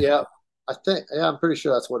 Okay. yeah. Yeah, I'm pretty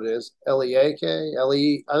sure that's what it is. Leak,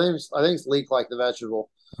 Le. I think it's leek like the vegetable.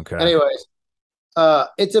 Okay. Anyways,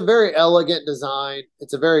 it's a very elegant design.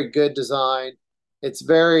 It's a very good design.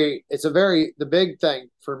 The big thing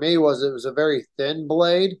for me was it was a very thin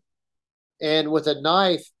blade. And with a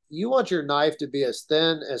knife, you want your knife to be as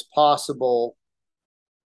thin as possible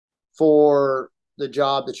for the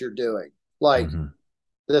job that you're doing. Like Hmm.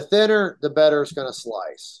 the thinner, the better it's going to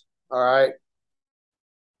slice. All right.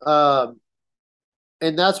 Um,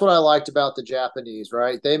 and that's what I liked about the Japanese,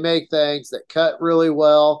 right? They make things that cut really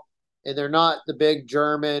well, and they're not the big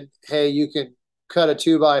German, hey, you can cut a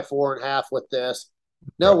 2x4 in half with this.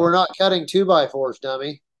 No, Right. we're not cutting 2x4s,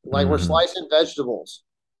 dummy. Like we're Hmm. slicing vegetables.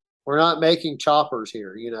 We're not making choppers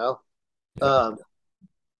here. Yeah. Um,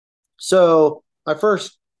 so my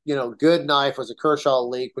first, good knife was a Kershaw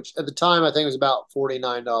Leak, which at the time I think was about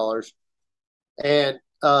 $49. And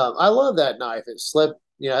I love that knife. It slipped,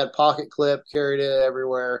 had pocket clip, carried it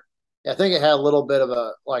everywhere. I think it had a little bit of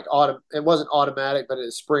a like it wasn't automatic, but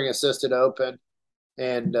it's spring assisted open.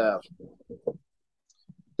 And the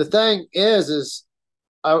thing is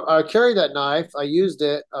I carried that knife. I used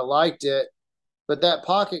it. I liked it. but that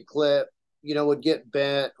pocket clip, would get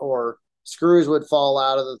bent or screws would fall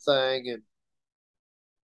out of the thing and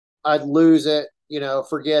I'd lose it,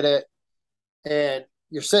 forget it. And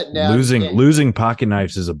you're sitting down, you Losing can't. losing pocket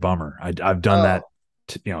knives is a bummer. I've done that,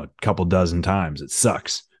 Oh, a couple dozen times. It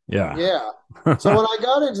sucks. Yeah. yeah. So when I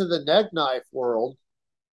got into the neck knife world,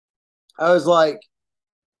 I was like,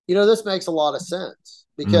 this makes a lot of sense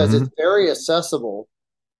because Hmm. it's very accessible.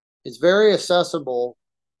 It's very accessible,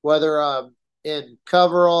 whether I'm in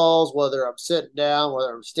coveralls, whether I'm sitting down,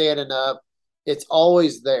 whether I'm standing up, it's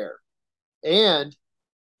always there. And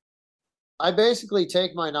I basically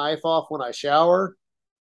take my knife off when I shower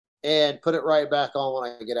and put it right back on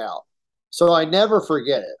when I get out. So I never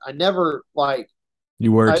forget it. I never like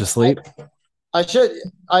You wear it I to sleep? I should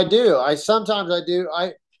I do. I sometimes I do.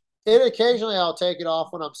 It occasionally I'll take it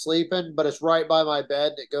off when I'm sleeping, but it's right by my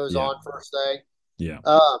bed and it goes Yeah. on first thing. Yeah.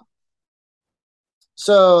 Um,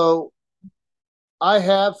 so I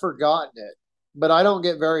have forgotten it, but I don't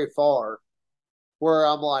get very far where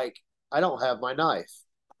I'm like, I don't have my knife.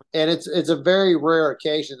 And it's a very rare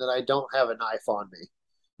occasion that I don't have a knife on me.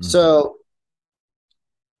 Hmm. So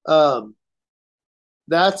um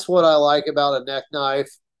that's what I like about a neck knife.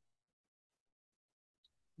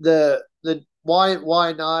 The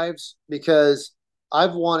why knives? Because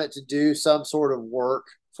I've wanted to do some sort of work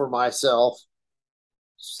for myself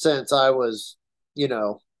since I was, you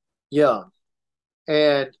know, young.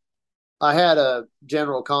 And I had a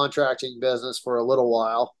general contracting business for a little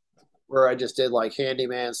while where I just did like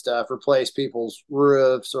handyman stuff, replace people's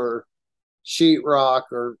roofs or sheetrock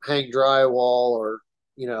or hang drywall or,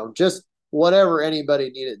 just whatever anybody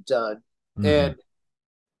needed done. Hmm. And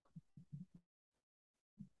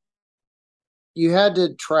you had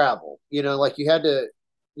to travel, like you had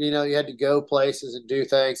to go places and do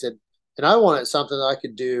things. And I wanted something that I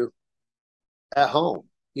could do at home,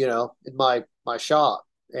 in my shop.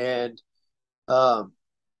 And um,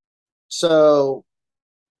 so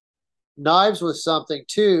knives was something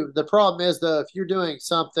too. The problem is though, if you're doing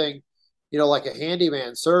something, like a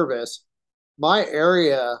handyman service, my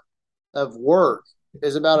area of work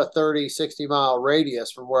is about a 30-60 mile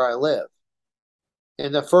radius from where I live.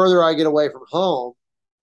 And the further I get away from home,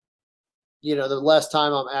 the less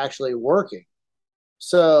time I'm actually working.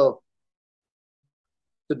 So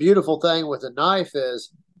the beautiful thing with a knife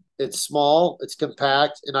is it's small, it's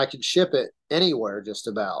compact, and I can ship it anywhere just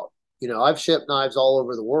about. I've shipped knives all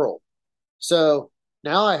over the world. So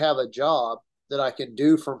now I have a job that I can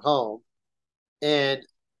do from home, and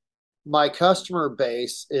my customer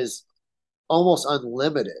base is almost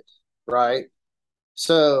unlimited, right?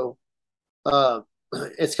 So uh,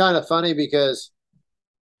 it's kind of funny because,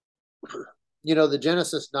 the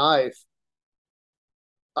Genesis knife,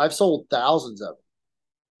 I've sold thousands of them.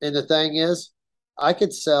 And the thing is, I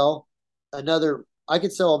could sell a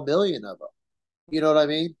million of them. You know what I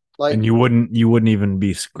mean? And Like, you wouldn't even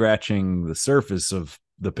be scratching the surface of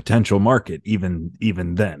the potential market even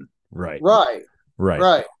then. Right. right, Right.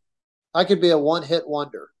 right. I could be a one hit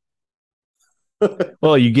wonder.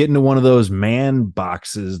 Well, you get into one of those man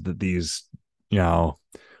boxes that these, you know,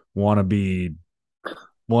 want to be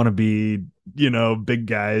big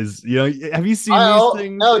guys. Have you seen these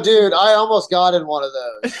things? No, dude, I almost got in one of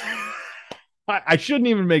those. I shouldn't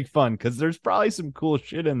even make fun because there's probably some cool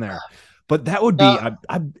shit in there. But that would be, No,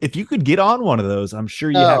 if you could get on one of those, I'm sure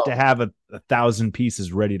you have to no, have a thousand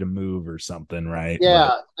pieces ready to move or something, right? But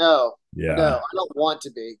yeah, no, no, yeah, I don't want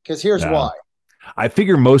to be because here's no, why. I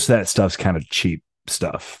figure most of that stuff's kind of cheap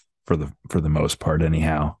stuff for the most part,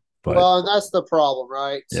 anyhow. But Well, and that's the problem,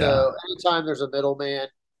 right? yeah, So anytime there's a middleman,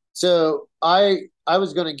 so I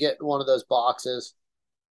was going to get in one of those boxes.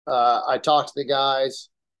 I talked to the guys.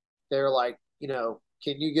 They're like,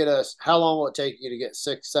 can you get us? How long will it take you to get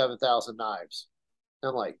 6, 7 thousand knives?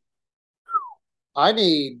 I'm like, I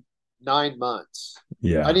need 9 months. I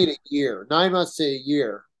yeah, need a year, 9 months to a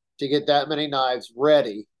year to get that many knives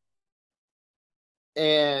ready.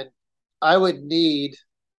 And I would need,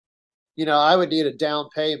 I would need a down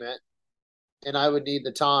payment and I would need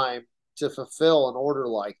the time to fulfill an order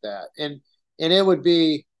like that. And it would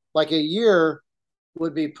be like a year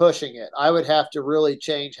would be pushing it. I would have to really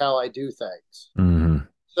change how I do things. hmm,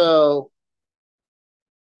 So,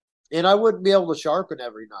 and I wouldn't be able to sharpen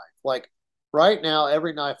every knife. Like right now,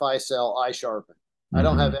 every knife I sell, I sharpen. I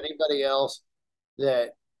don't have hmm, anybody else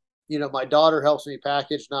that, my daughter helps me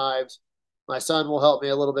package knives. My son will help me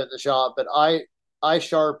a little bit in the shop, but I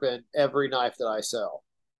sharpen every knife that I sell.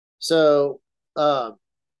 So, um,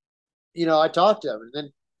 I talked to him,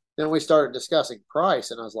 and then we started discussing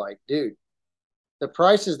price, and I was like, dude, the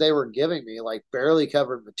prices they were giving me like barely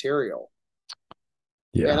covered material,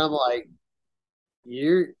 and yeah, I'm like,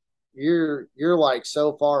 you're you're like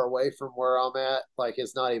so far away from where I'm at, like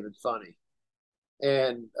it's not even funny.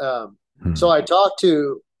 And so Hmm. I talked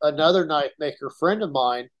to another knife maker friend of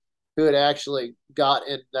mine who had actually got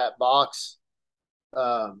in that box,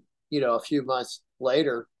 a few months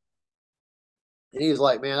later, and he's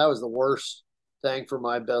like, "Man, that was the worst thing for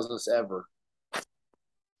my business ever."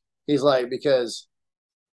 He's like, because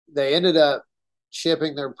they ended up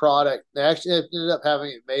shipping their product. They actually ended up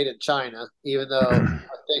having it made in China, even though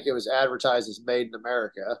I think it was advertised as made in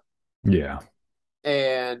America. Yeah.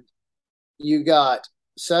 And you got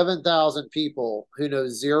 7,000 people who know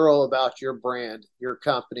zero about your brand, your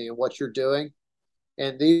company, and what you're doing.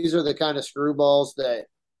 And these are the kind of screwballs that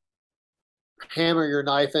hammer your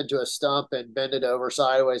knife into a stump and bend it over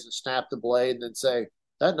sideways and snap the blade and then say,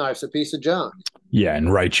 that knife's a piece of junk. Yeah.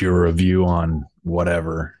 And write you a review on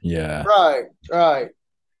whatever. Yeah. Right, right.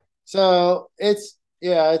 So it's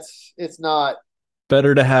not.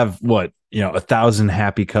 Better to have what, 1,000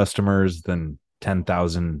 happy customers than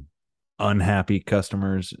 10,000 unhappy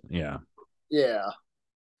customers. Yeah. Yeah,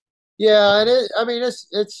 yeah, and I mean,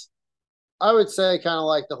 it's. I would say kind of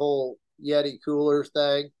like the whole Yeti cooler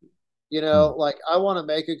thing. Hmm. Like I want to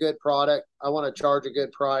make a good product. I want to charge a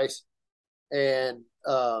good price, and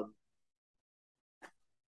I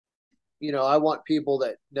want people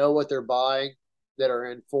that know what they're buying, that are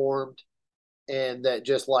informed, and that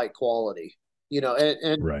just like quality.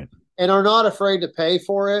 Right. And are not afraid to pay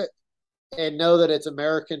for it, and know that it's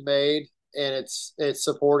American made and it's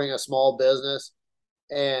supporting a small business.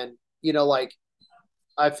 And like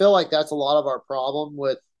I feel like that's a lot of our problem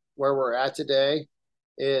with where we're at today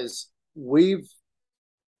is we've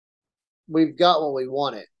got what we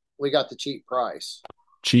wanted. We got the cheap price.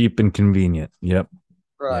 Cheap and convenient. Yep. Yep.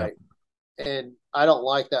 Right. And I don't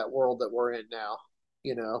like that world that we're in now,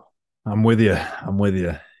 you know. I'm with you. I'm with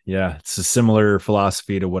you. Yeah, it's a similar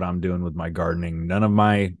philosophy to what I'm doing with my gardening. None of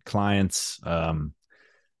my clients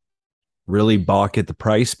really balk at the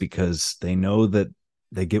price because they know that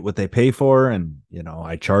they get what they pay for, and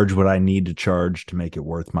I charge what I need to charge to make it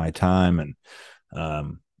worth my time. And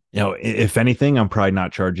if anything, I'm probably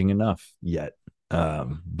not charging enough yet.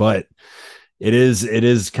 But it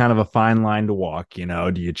is kind of a fine line to walk.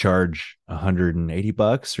 Do you charge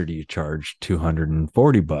 $180 or do you charge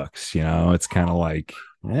 $240? It's kind of like,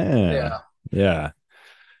 yeah, Yeah. yeah.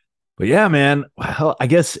 But yeah, man. Well, I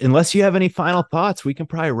guess unless you have any final thoughts, we can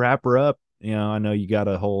probably wrap her up. I know you got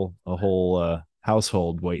a whole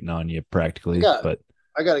household waiting on you I practically, got but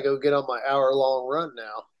I got to go get on my hour-long run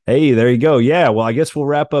now. hey, there you go. Yeah, well, I guess we'll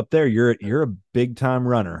wrap up there. You're a big time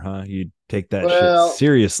runner, huh? You take that shit Well,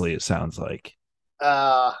 seriously, it sounds like.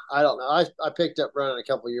 I don't know. I picked up running a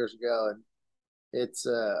couple years ago, and it's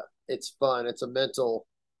fun. It's a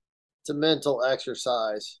mental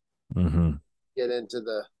exercise. Mm-hmm. Get into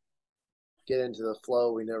the get into the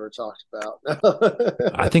flow we never talked about.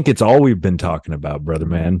 I think it's all we've been talking about, brother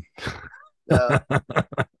man. No.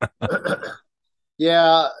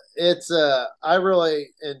 Yeah, it's I really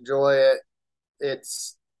enjoy it.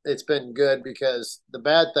 It's been good because the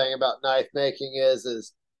bad thing about knife making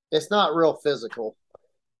is it's not real physical.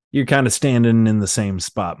 You're kind of standing in the same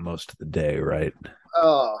spot most of the day, right?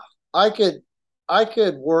 Oh, I could I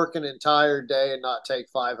could work an entire day and not take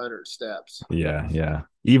 500 steps. Yeah, yeah.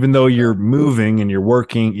 Even though you're moving and you're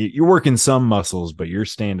working some muscles, but you're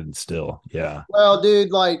standing still. Yeah. Well,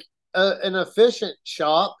 dude, like an efficient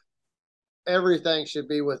shop, everything should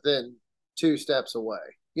be within 2 steps away.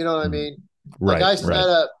 You know what I Mm. mean? Like Right,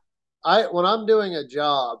 right. I when I'm doing a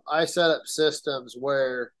job, I set up systems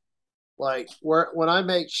where where when I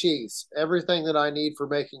make sheaths, everything that I need for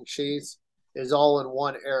making sheaths is all in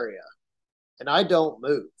one area, and I don't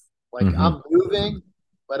move. Like Mm-hmm. I'm moving,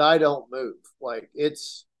 but I don't move. Like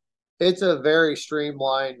it's a very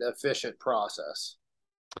streamlined, efficient process.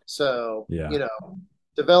 So, Yeah.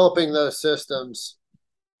 developing those systems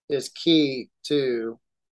is key to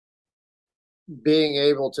being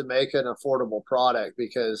able to make an affordable product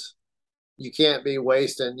because you can't be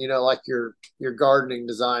wasting, like your gardening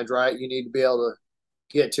designs, right? You need to be able to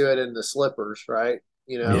get to it in the slippers, right?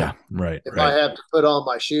 Yeah. Right, If I right. have to put on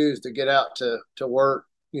my shoes to get out to work,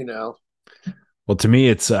 Well, to me,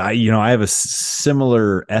 it's I have a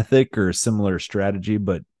similar ethic or a similar strategy,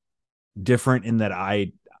 but different in that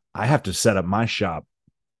I have to set up my shop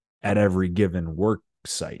at every given work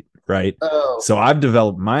site, right? oh, So I've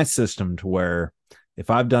developed my system to where if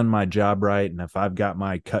I've done my job right and if I've got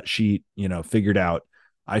my cut sheet, figured out,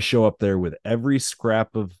 I show up there with every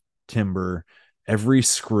scrap of timber, every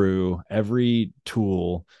screw, every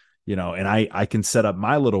tool, and I can set up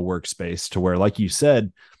my little workspace to where, like you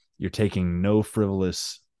said, you're taking no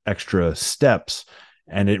frivolous extra steps.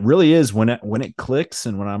 And it really is when it clicks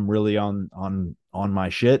and when I'm really on my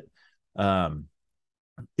shit. Um,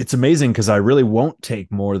 it's amazing because I really won't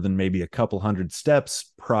take more than maybe a couple hundred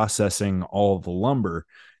steps processing all the lumber.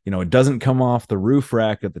 It doesn't come off the roof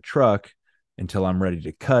rack of the truck until I'm ready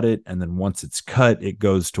to cut it. And then once it's cut, it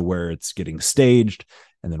goes to where it's getting staged.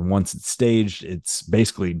 And then once it's staged, it's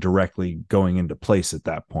basically directly going into place at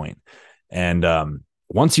that point. And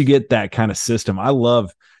once you get that kind of system, I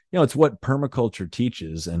love, it's what permaculture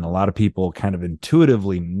teaches. And a lot of people kind of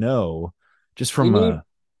intuitively know just You from need, a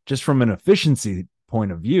just from an efficiency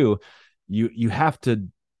point of view, you have to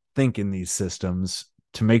think in these systems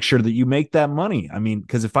to make sure that you make that money. I mean,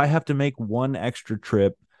 because if I have to make one extra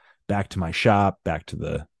trip back to my shop, back to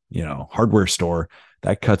the hardware store,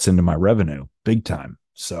 that cuts into my revenue big time.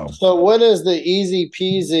 so when is the easy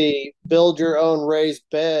peasy build your own raised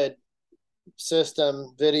bed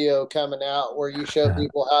system video coming out where you show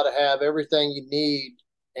people how to have everything you need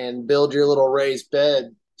and build your little raised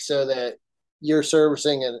bed so that you're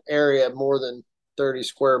servicing an area more than 30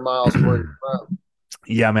 square miles of where you're from?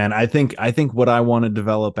 Yeah, man, I think what I want to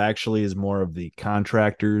develop actually is more of the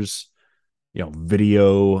contractors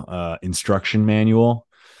video instruction manual,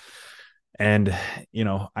 and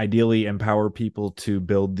ideally empower people to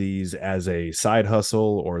build these as a side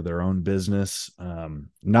hustle or their own business.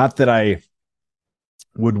 Not that I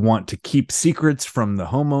would want to keep secrets from the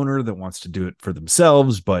homeowner that wants to do it for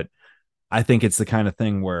themselves, but I think it's the kind of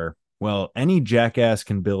thing where, well, any jackass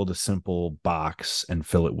can build a simple box and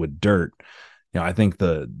fill it with dirt. I think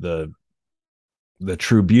the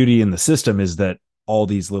true beauty in the system is that all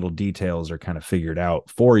these little details are kind of figured out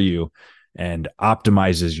for you and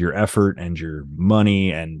optimizes your effort and your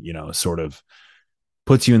money, and sort of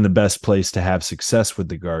puts you in the best place to have success with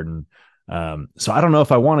the garden. So I don't know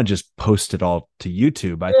if I want to just post it all to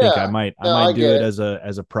YouTube. I think I Yeah, might I no, I might do get it it.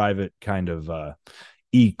 as a private kind of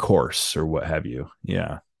e-course or what have you.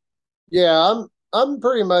 Yeah. Yeah, I'm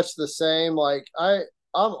pretty much the same. Like I'm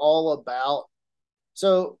all about,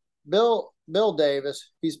 so Bill Davis,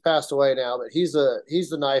 he's passed away now, but he's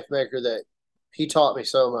the knife maker that he taught me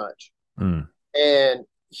so much. Mm. And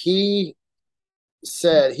he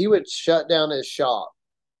said he would shut down his shop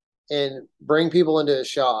and bring people into his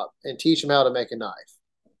shop and teach them how to make a knife.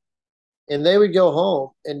 And they would go home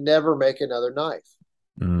and never make another knife.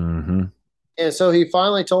 Hmm. And so he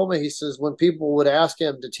finally told me, he says, when people would ask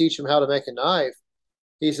him to teach him how to make a knife,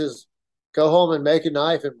 he says, go home and make a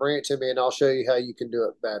knife and bring it to me, and I'll show you how you can do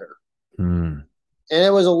it better. Mm. And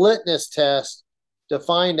it was a litmus test to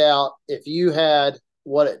find out if you had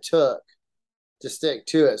what it took to stick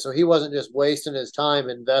to it. So he wasn't just wasting his time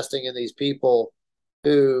investing in these people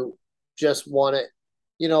who just want it.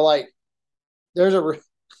 Like there's a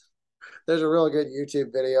there's a really good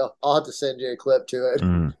YouTube video. I'll have to send you a clip to it.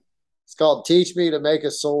 Mm. It's called "Teach Me to Make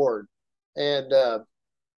a Sword," and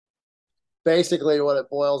basically what it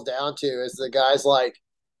boils down to is the guy's like,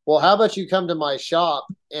 well, how about you come to my shop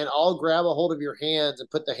and I'll grab a hold of your hands and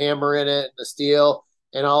put the hammer in it and the steel,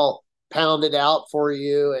 and I'll pound it out for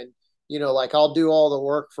you, and like I'll do all the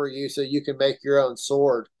work for you so you can make your own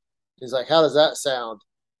sword. He's like, how does that sound?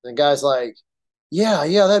 And the guy's like, yeah,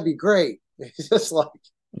 that'd be great. He's just like,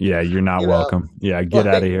 Yeah, you're not you know welcome. Yeah, get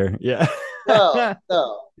out of like, here. Yeah.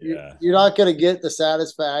 no, Yeah. you're not going to get the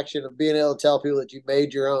satisfaction of being able to tell people that you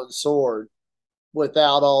made your own sword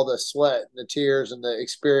without all the sweat and the tears and the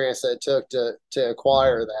experience that it took to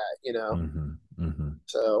acquire that. Mm-hmm. Mm-hmm.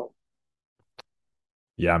 So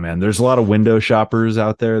Yeah, man. There's a lot of window shoppers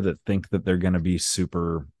out there that think that they're going to be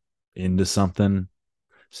super into something,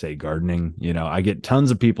 say gardening. I get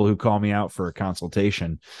tons of people who call me out for a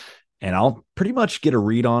consultation, and I'll pretty much get a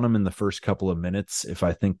read on them in the first couple of minutes if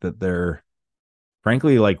I think that they're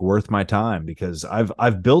frankly like worth my time, because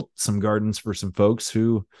I've built some gardens for some folks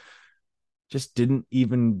who just didn't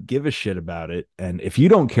even give a shit about it. And if you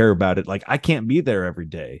don't care about it, like I can't be there every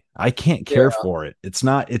day. I can't care yeah, for it. It's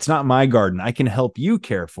not my garden. I can help you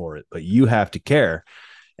care for it, but you have to care.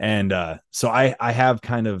 And so I have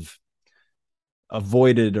kind of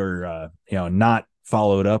avoided or not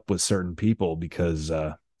followed up with certain people because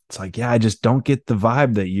it's like, yeah, I just don't get the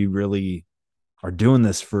vibe that you really are doing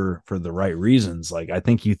this for the right reasons. Like I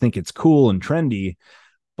think you think it's cool and trendy,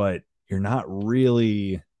 but you're not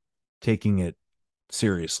really taking it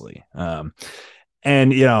seriously. And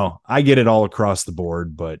I get it all across the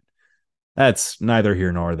board, but that's neither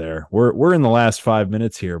here nor there. We're in the last 5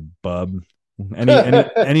 minutes here, bub.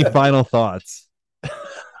 Any final thoughts?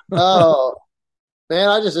 oh man,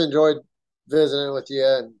 I just enjoyed visiting with you,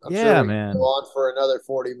 and I'm sure Yeah, we can go man. on for another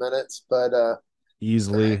 40 minutes, but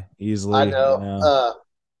Easily, I easily. know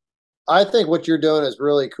I think what you're doing is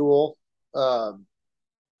really cool. Um,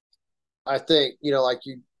 I think, like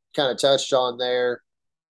you kind of touched on there,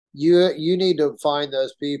 you need to find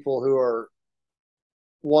those people who are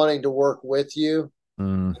wanting to work with you.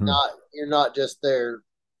 Mm-hmm. Not You're not just their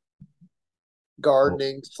Well,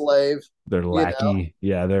 gardening slave, they're you know. lackey.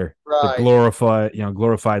 Yeah, they're Right. glorified,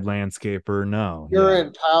 glorified landscaper. No, You're yeah.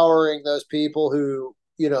 empowering those people who,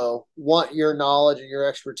 want your knowledge and your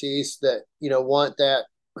expertise, that, want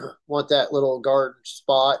that little garden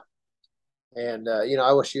spot. And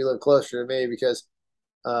I wish you lived closer to me, because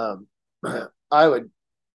um I would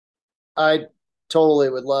I totally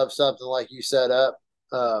would love something like you set up.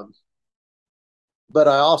 Um, but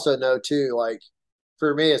I also know too, like,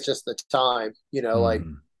 for me, it's just the time. Like,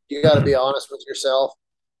 Mm. you got to be honest with yourself,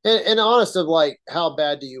 and honest of, like, how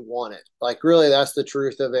bad do you want it? Like, really, that's the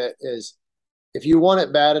truth of it. Is, if you want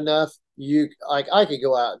it bad enough, you like, I could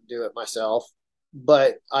go out and do it myself,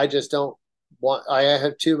 but I just don't want. I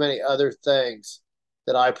have too many other things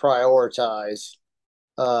that I prioritize,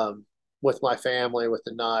 um, with my family, with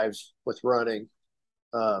the knives, with running.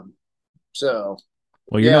 Um, so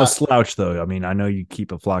Well, you're no yeah, slouch, though. I mean, I know you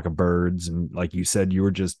keep a flock of birds, and like you said, you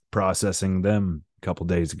were just processing them a couple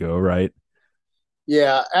days ago, right?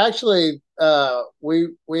 yeah. Actually,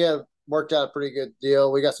 we have worked out a pretty good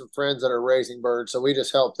deal. We got some friends that are raising birds, so we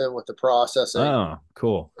just help them with the processing. Oh,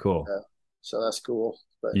 cool, cool. So that's cool.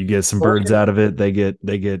 But You get some but we birds can out of it. They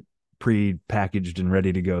get pre-packaged and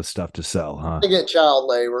ready to go, stuff to sell, huh? get child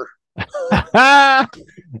labor.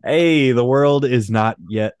 Hey, the world is not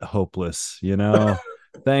yet hopeless, you know.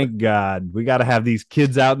 Thank God. We got to have these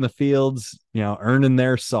kids out in the fields, earning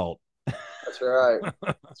their salt. That's right.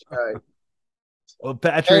 That's right. Well, Hey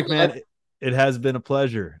Patrick, man, man, it has been a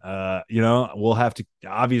pleasure. We'll have to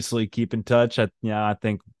obviously keep in touch. I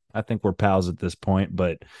think we're pals at this point,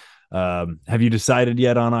 but have you decided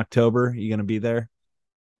yet on October? You going to be there?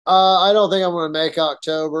 I don't think I'm going to make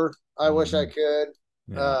October. I wish I Mhm. could.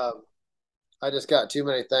 Yeah. Um, I just got too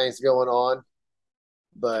many things going on.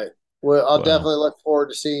 But I'll Well, definitely look forward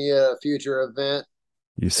to seeing you at a future event.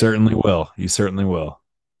 you And certainly will. You certainly will.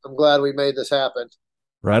 I'm glad we made this happen.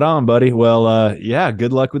 Right on, buddy. Well, yeah,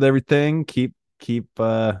 good luck with everything. Keep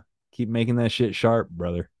making that shit sharp,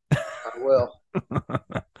 brother. I will.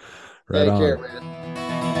 Right Take care, on.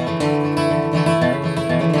 man.